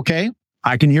hear me okay?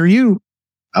 I can hear you.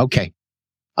 Okay.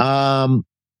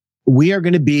 We are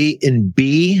going to be in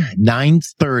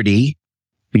B930.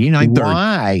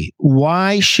 B930.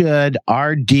 Why should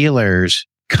our dealers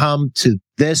come to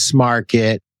this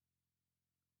market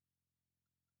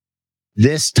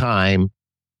this time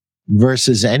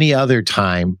versus any other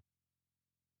time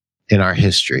in our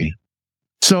history?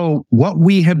 So what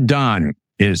we have done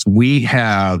is we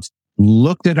have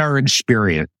looked at our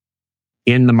experience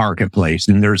in the marketplace,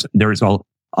 and there's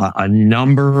a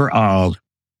number of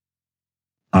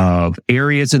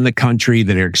areas in the country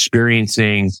that are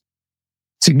experiencing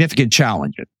significant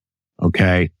challenges.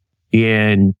 Okay,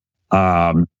 in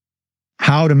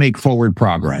how to make forward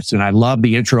progress. And I love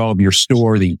the intro of your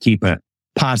store that you keep a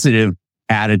positive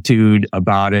attitude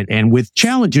about it. And with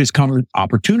challenges come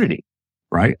opportunity,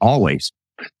 right? Always.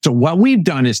 So what we've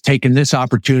done is taken this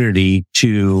opportunity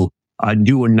to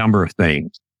do a number of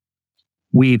things.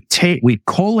 We've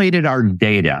collated our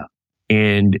data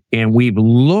and we've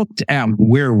looked at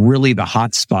where really the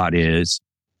hot spot is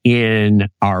in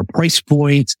our price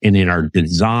points and in our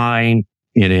design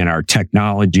and in our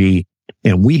technology.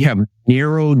 And we have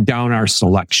narrowed down our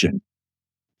selection.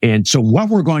 And so what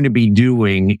we're going to be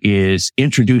doing is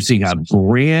introducing a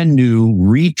brand new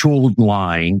retooled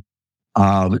line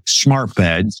of smart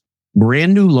beds,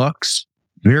 brand new looks,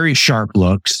 very sharp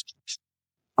looks,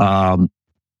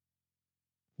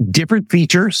 different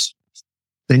features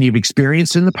than you've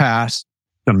experienced in the past,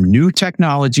 some new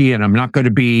technology, and I'm not going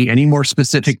to be any more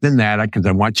specific than that because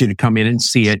I want you to come in and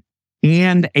see it,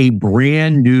 and a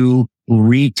brand new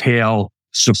retail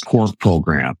support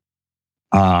program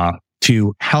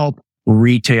to help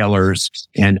retailers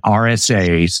and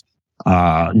RSAs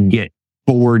get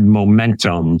forward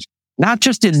momentum, not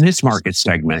just in this market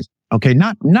segment, okay,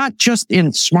 not just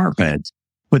in smart beds,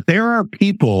 but there are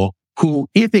people who,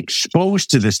 if exposed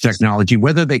to this technology,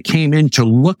 whether they came in to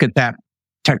look at that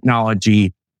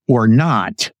technology or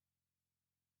not,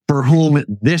 for whom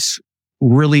this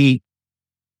really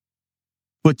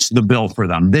puts the bill for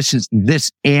them.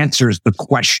 This answers the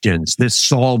questions. This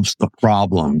solves the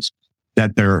problems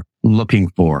that they're looking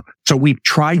for. So we've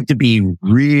tried to be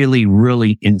really,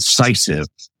 really incisive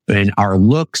in our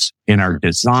looks, in our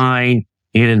design,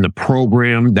 and in the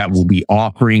program that we'll be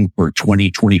offering for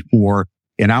 2024.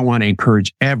 And I want to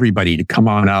encourage everybody to come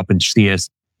on up and see us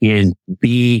in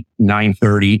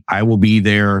B930. I will be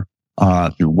there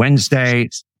through Wednesday.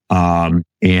 And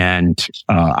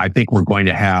I think we're going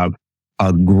to have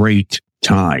a great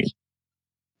time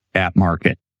at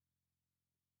market.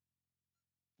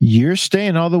 You're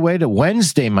staying all the way to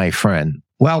Wednesday, my friend.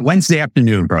 Well, Wednesday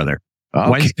afternoon, brother.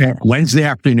 Okay. Wednesday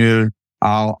afternoon,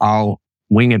 I'll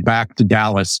wing it back to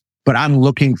Dallas, but I'm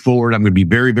looking forward. I'm going to be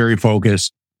very, very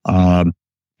focused,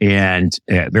 and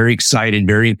very excited,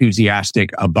 very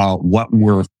enthusiastic about what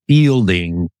we're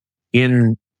fielding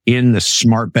in the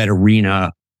smart bed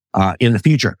arena, in the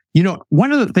future. You know,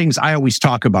 one of the things I always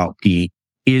talk about, Pete,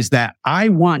 is that I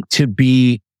want to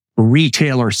be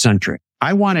retailer centric.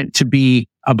 I want it to be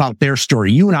about their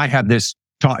story. You and I have this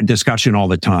discussion all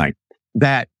the time,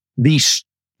 that the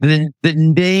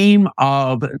name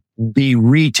of the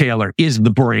retailer is the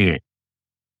brand,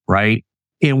 right?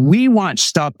 And we want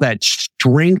stuff that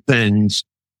strengthens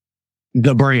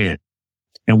the brand.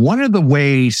 And one of the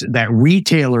ways that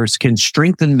retailers can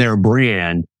strengthen their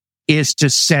brand is to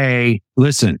say,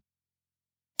 listen,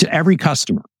 to every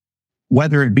customer,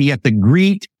 whether it be at the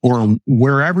greet or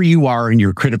wherever you are in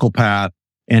your critical path,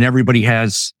 and everybody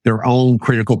has their own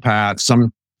critical path.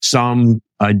 Some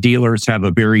dealers have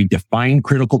a very defined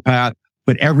critical path,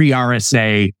 but every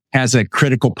RSA has a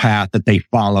critical path that they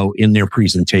follow in their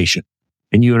presentation.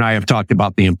 And you and I have talked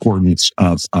about the importance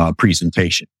of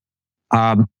presentation.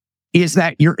 Is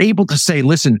that you're able to say,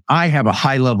 listen, I have a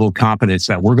high level of confidence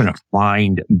that we're going to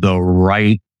find the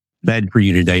right bed for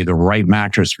you today, the right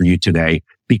mattress for you today,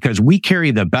 because we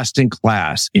carry the best in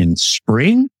class in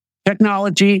spring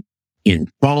technology, in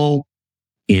foam,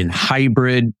 in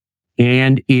hybrid,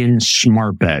 and in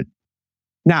smart bed.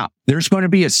 Now, there's going to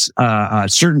be a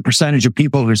certain percentage of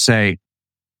people who say,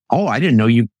 "Oh, I didn't know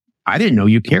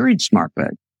you carried smart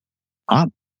bed."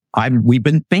 We've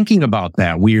been thinking about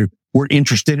that. We're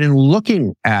interested in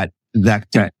looking at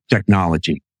that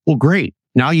technology. Well, great.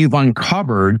 Now you've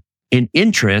uncovered an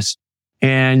interest,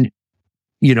 and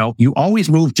you always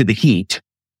move to the heat.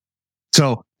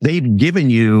 So they've given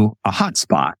you a hot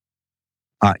spot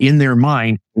in their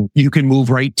mind. You can move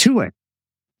right to it.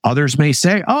 Others may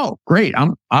say, "Oh, great.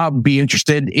 I'll be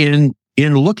interested in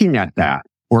looking at that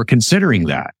or considering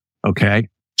that." Okay.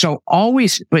 So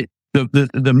always, but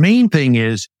the main thing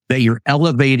is that you're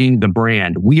elevating the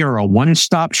brand. We are a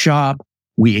one-stop shop.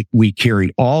 We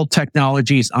carry all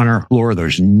technologies on our floor.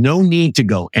 There's no need to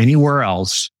go anywhere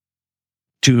else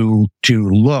to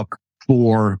look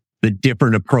for the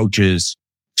different approaches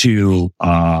to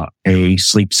a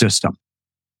sleep system.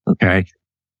 Okay.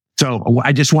 So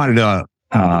I just wanted to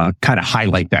kind of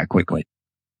highlight that quickly.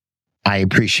 I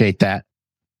appreciate that.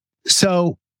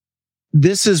 So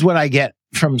this is what I get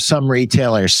from some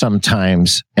retailers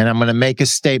sometimes, and I'm going to make a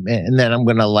statement and then I'm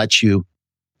going to let you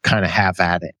kind of have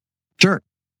at it. Sure.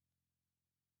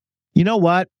 You know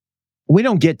what? We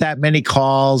don't get that many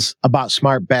calls about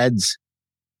smart beds.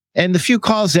 And the few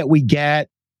calls that we get,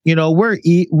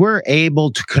 we're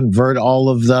able to convert all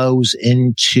of those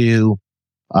into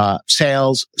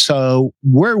sales. So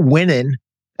we're winning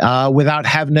without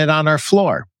having it on our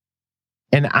floor.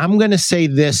 And I'm going to say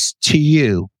this to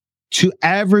you, to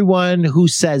everyone who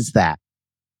says that.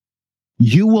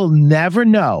 You will never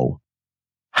know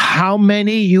how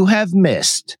many you have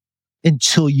missed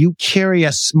until you carry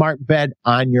a smart bed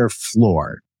on your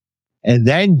floor. And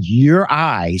then your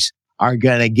eyes are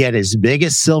going to get as big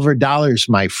as silver dollars,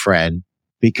 my friend,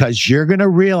 because you're going to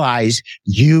realize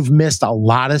you've missed a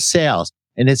lot of sales.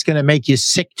 And it's going to make you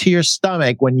sick to your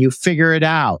stomach when you figure it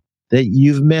out that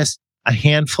you've missed a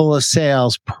handful of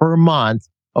sales per month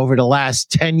over the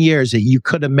last 10 years that you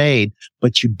could have made,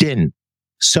 but you didn't.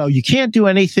 So you can't do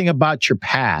anything about your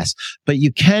past, but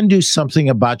you can do something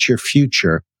about your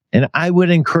future. And I would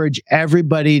encourage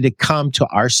everybody to come to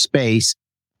our space,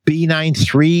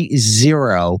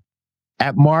 B930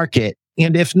 at Market.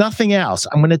 And if nothing else,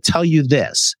 I'm going to tell you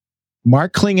this.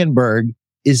 Mark Klingenberg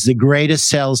is the greatest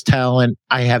sales talent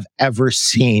I have ever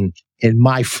seen in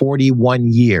my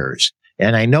 41 years.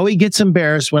 And I know he gets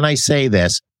embarrassed when I say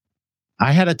this.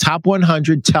 I had a top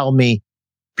 100 tell me,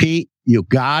 "Pete, you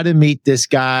got to meet this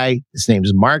guy. His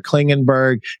name's Mark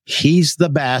Klingenberg. He's the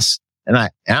best." And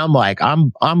I'm like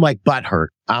butthurt.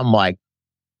 I'm like,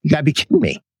 you gotta be kidding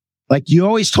me. Like, you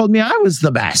always told me I was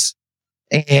the best.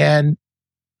 And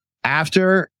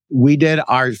after we did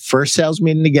our first sales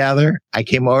meeting together, I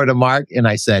came over to Mark and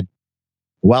I said,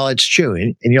 "Well, it's true."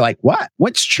 And you're like, "What?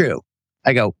 What's true?"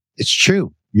 I go, "It's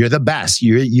true. You're the best.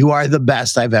 You are the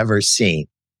best I've ever seen."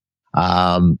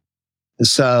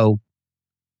 So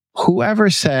whoever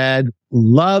said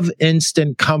love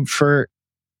instant comfort,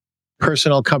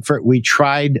 personal comfort, we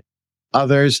tried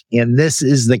others, and this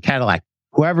is the Cadillac.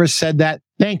 Whoever said that,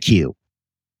 thank you.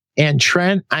 And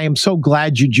Trent, I am so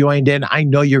glad you joined in. I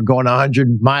know you're going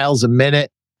 100 miles a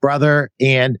minute, brother.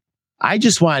 And I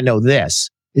just want to know this.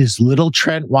 Is little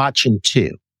Trent watching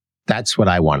too? That's what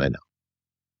I want to know.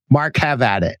 Mark, have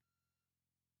at it.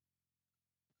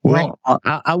 Well,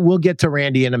 I will get to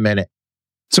Randy in a minute.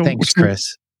 So thanks,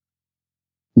 Chris.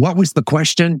 What was the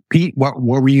question, Pete? What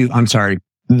were you? I'm sorry.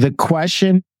 The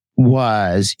question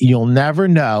was, you'll never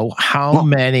know how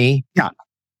many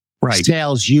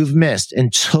sales you've missed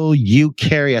until you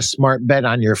carry a smart bed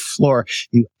on your floor.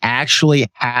 You actually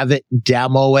have it,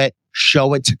 demo it,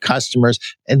 show it to customers,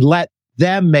 and let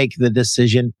them make the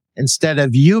decision instead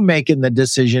of you making the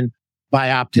decision by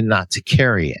opting not to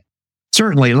carry it.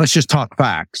 Certainly. Let's just talk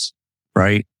facts,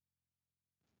 right?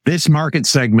 This market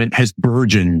segment has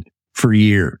burgeoned for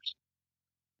years.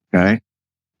 Okay.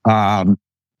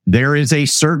 There is a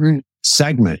certain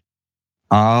segment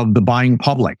of the buying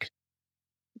public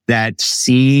that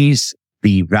sees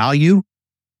the value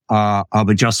of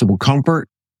adjustable comfort,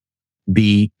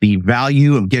 the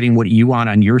value of getting what you want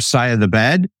on your side of the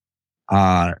bed,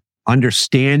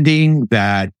 understanding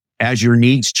that as your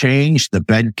needs change, the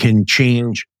bed can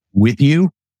change with you.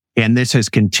 And this has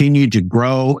continued to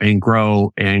grow and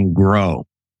grow and grow.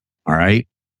 All right.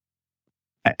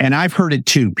 And I've heard it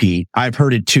too, Pete. I've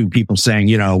heard it too. People saying,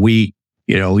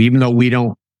 even though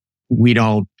we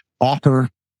don't offer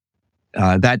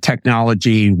that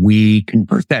technology, we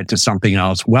convert that to something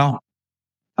else. Well,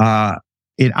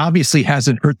 it obviously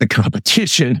hasn't hurt the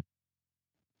competition,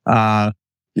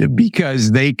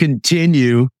 because they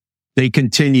continue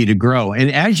to grow.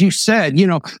 And as you said,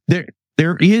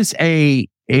 there is a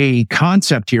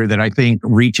concept here that I think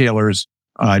retailers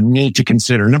need to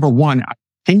consider. Number one,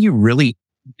 can you really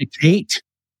dictate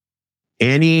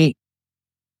any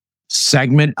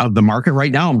segment of the market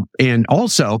right now? And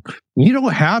also, you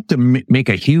don't have to make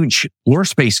a huge floor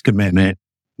space commitment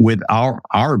with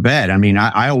our bed. I mean,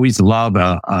 I always love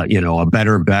a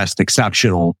better, best,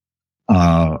 exceptional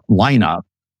lineup.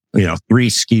 3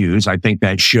 SKUs. I think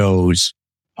that shows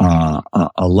a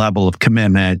level of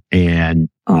commitment and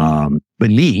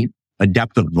belief, a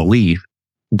depth of belief.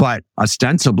 But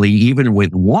ostensibly, even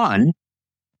with one,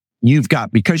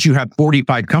 because you have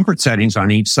 45 comfort settings on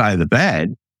each side of the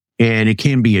bed, and it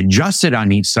can be adjusted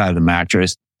on each side of the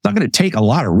mattress, it's not going to take a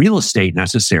lot of real estate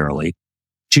necessarily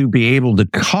to be able to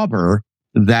cover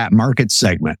that market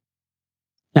segment.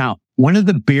 Now, one of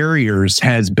the barriers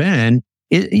has been,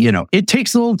 it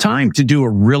takes a little time to do a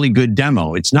really good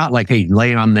demo. It's not like, hey,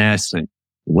 lay on this and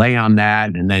lay on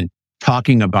that and then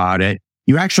talking about it.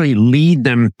 You actually lead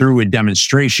them through a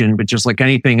demonstration, but just like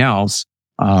anything else,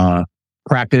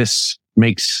 practice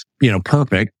makes,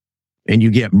 perfect, and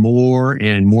you get more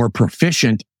and more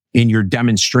proficient in your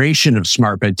demonstration of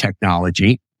smart bed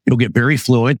technology. You'll get very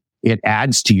fluid. It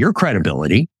adds to your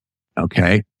credibility.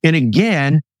 Okay. And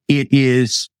again, it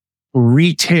is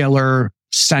retailer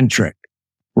centric.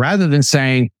 Rather than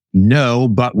saying, no,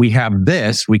 but we have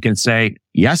this, we can say,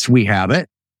 yes, we have it.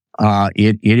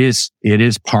 It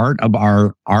is part of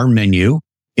our menu,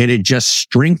 and it just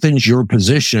strengthens your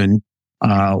position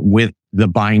with the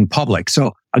buying public.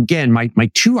 So again, my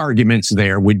 2 arguments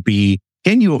there would be,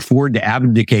 can you afford to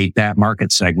abdicate that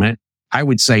market segment? I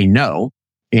would say no.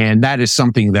 And that is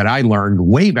something that I learned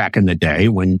way back in the day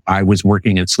when I was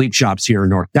working in sleep shops here in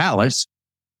North Dallas.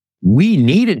 We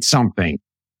needed something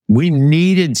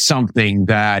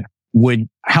that would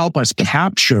help us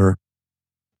capture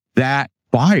that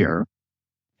buyer.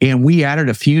 And we added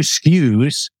a few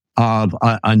SKUs of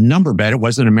a number bed. It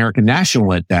wasn't American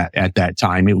National at that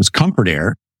time. It was Comfort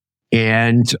Air.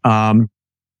 And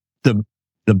the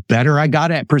better I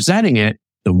got at presenting it,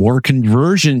 the more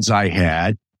conversions I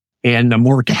had, and the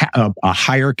more a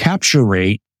higher capture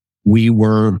rate we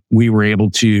were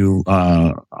able to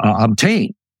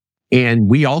obtain. And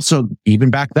we also,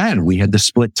 even back then, we had the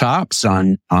split tops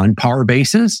on power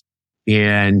bases,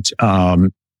 and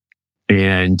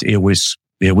it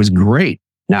was great.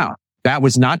 Now, that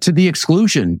was not to the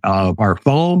exclusion of our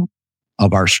foam,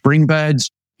 of our spring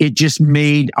beds. It just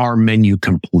made our menu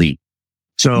complete.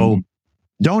 So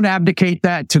don't abdicate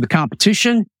that to the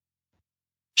competition.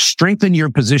 Strengthen your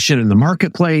position in the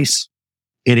marketplace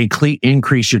and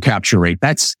increase your capture rate.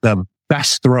 That's the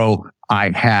best throw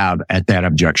I have at that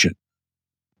objection.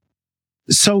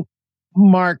 So,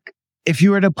 Mark, if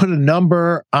you were to put a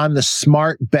number on the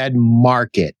smart bed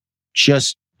market,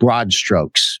 just broad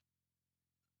strokes,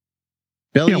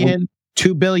 billion,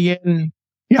 2 billion.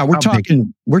 Yeah,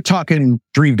 we're talking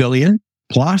 3 billion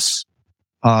plus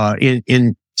in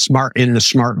the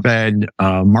smart bed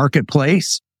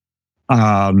marketplace.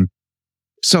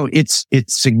 So it's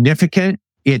significant.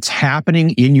 It's happening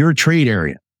in your trade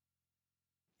area.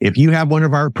 If you have one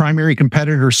of our primary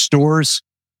competitor stores,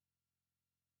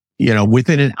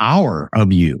 within an hour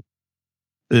of you,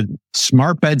 the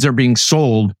smart beds are being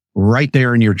sold right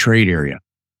there in your trade area.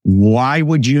 Why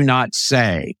would you not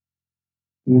say,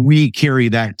 we carry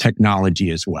that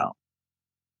technology as well?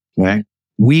 Okay.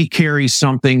 We carry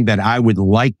something that I would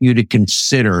like you to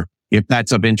consider if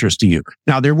that's of interest to you.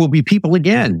 Now, there will be people,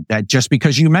 again, that just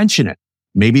because you mention it,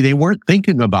 maybe they weren't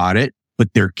thinking about it, but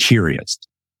they're curious.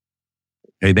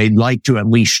 They'd like to at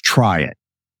least try it.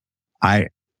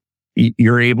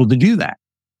 You're able to do that.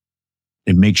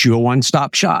 It makes you a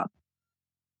one-stop shop.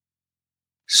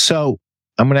 So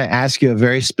I'm going to ask you a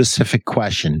very specific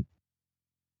question.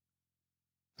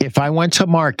 If I went to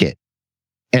market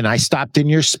and I stopped in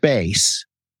your space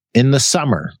in the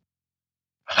summer,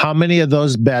 how many of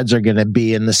those beds are going to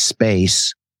be in the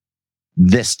space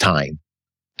this time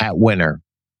at winter?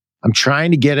 I'm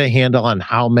trying to get a handle on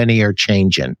how many are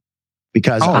changing,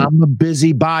 because I'm a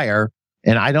busy buyer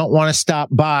and I don't want to stop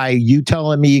by you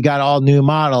telling me you got all new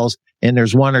models and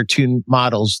there's one or two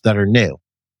models that are new.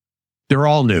 They're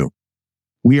all new.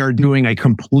 We are doing a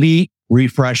complete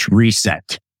refresh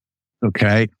reset.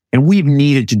 Okay. And we've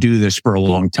needed to do this for a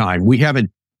long time. We haven't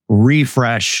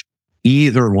refreshed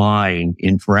either line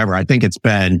in forever. I think it's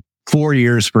been 4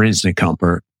 years for Instant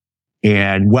Comfort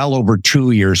and well over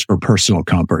 2 years for Personal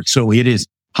Comfort. So it is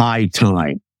high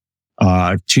time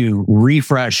to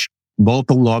refresh both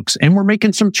the looks, and we're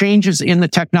making some changes in the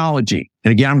technology.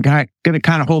 And again, I'm going to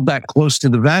kind of hold that close to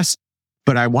the vest,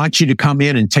 but I want you to come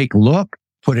in and take a look,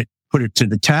 put it to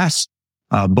the test,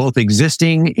 both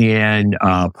existing and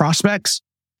prospects.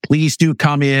 Please do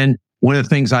come in. One of the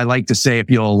things I like to say,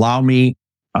 if you'll allow me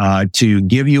to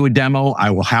give you a demo, I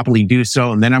will happily do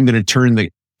so. And then I'm going to turn the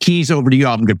keys over to you.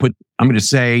 I'm going to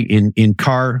say in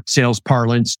car sales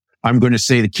parlance, I'm going to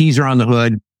say the keys are on the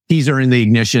hood. Keys are in the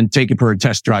ignition. Take it for a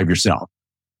test drive yourself.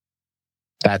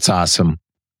 That's awesome.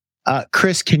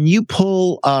 Chris, can you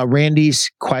pull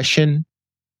Randy's question?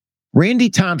 Randy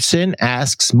Thompson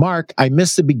asks, Mark, I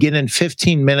missed the beginning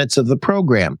 15 minutes of the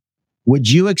program. Would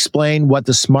you explain what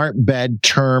the smart bed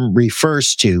term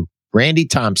refers to? Randy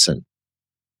Thompson.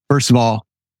 First of all,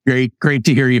 great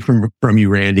to hear you from you,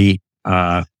 Randy.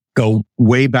 Go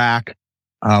way back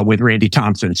with Randy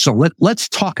Thompson. So let's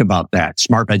talk about that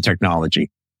smart bed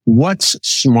technology. What's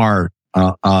smart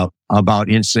about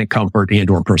Instant Comfort and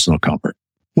or Personal Comfort?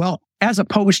 Well, as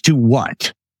opposed to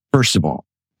what? First of all,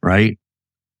 right?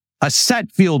 A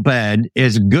set feel bed,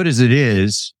 as good as it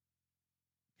is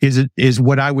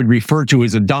what I would refer to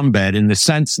as a dumb bed in the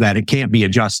sense that it can't be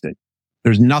adjusted.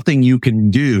 There's nothing you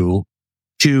can do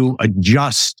to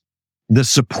adjust the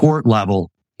support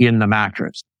level in the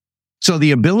mattress. So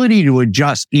the ability to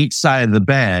adjust each side of the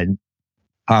bed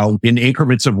in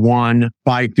increments of 1,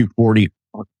 5 through 40,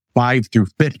 5 through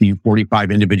 50,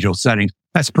 45 individual settings,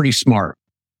 that's pretty smart.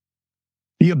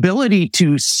 The ability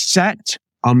to set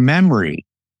a memory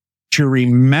to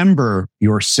remember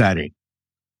your setting,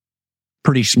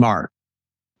 pretty smart.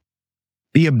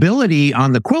 The ability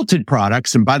on the quilted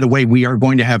products, and by the way, we are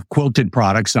going to have quilted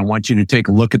products. I want you to take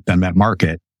a look at them at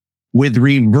market with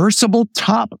reversible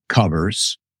top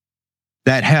covers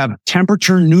that have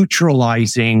temperature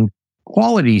neutralizing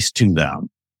qualities to them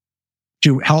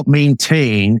to help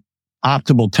maintain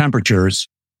optimal temperatures.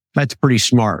 That's pretty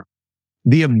smart.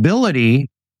 The ability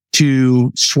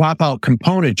to swap out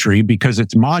componentry because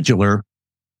it's modular,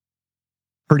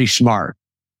 pretty smart.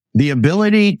 The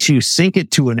ability to sync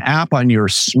it to an app on your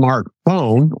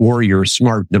smartphone or your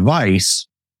smart device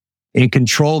and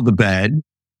control the bed,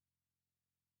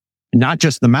 not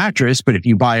just the mattress, but if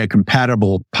you buy a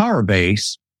compatible power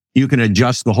base, you can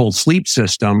adjust the whole sleep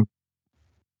system.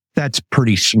 That's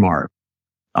pretty smart.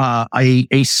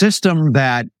 A system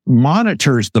that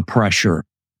monitors the pressure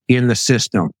in the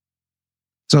system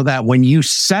so that when you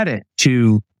set it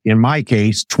to, in my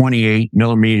case, 28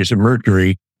 millimeters of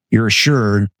mercury, you're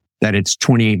assured that it's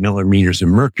 28 millimeters of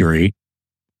mercury.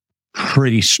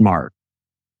 Pretty smart.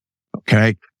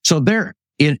 Okay. So there,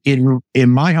 in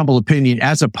my humble opinion,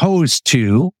 as opposed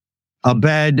to a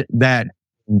bed that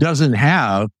doesn't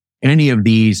have any of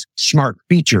these smart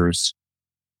features,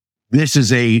 this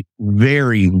is a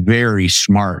very, very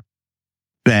smart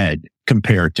bed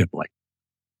comparatively.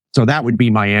 So that would be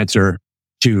my answer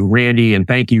to Randy. And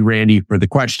thank you, Randy, for the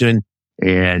question.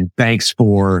 And thanks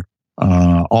for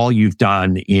all you've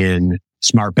done in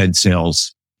smart bed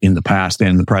sales in the past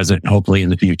and the present, and hopefully in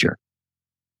the future.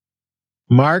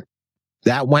 Mark,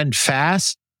 that went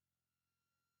fast.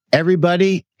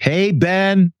 Everybody, hey,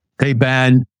 Ben. Hey,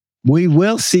 Ben. We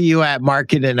will see you at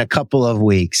market in a couple of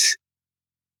weeks.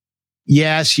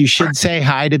 Yes, you should say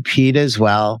hi to Pete as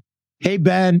well. Hey,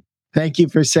 Ben, thank you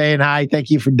for saying hi. Thank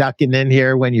you for ducking in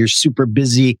here when you're super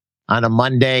busy on a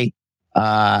Monday.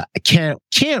 I can't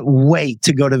wait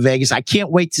to go to Vegas. I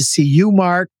can't wait to see you,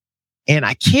 Mark. And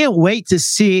I can't wait to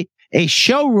see a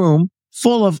showroom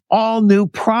full of all new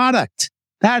product.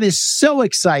 That is so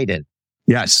exciting.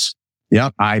 Yes.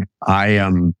 Yep. I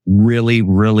am really,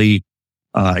 really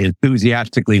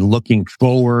enthusiastically looking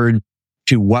forward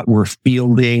to what we're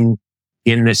fielding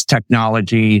in this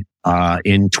technology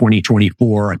in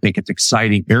 2024. I think it's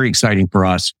exciting, very exciting for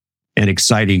us and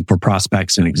exciting for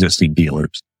prospects and existing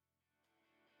dealers.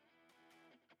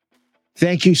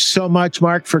 Thank you so much,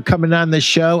 Mark, for coming on the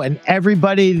show, and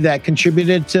everybody that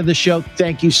contributed to the show.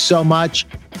 Thank you so much.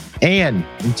 And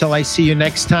until I see you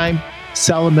next time,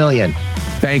 sell a million.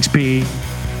 Thanks, Pete.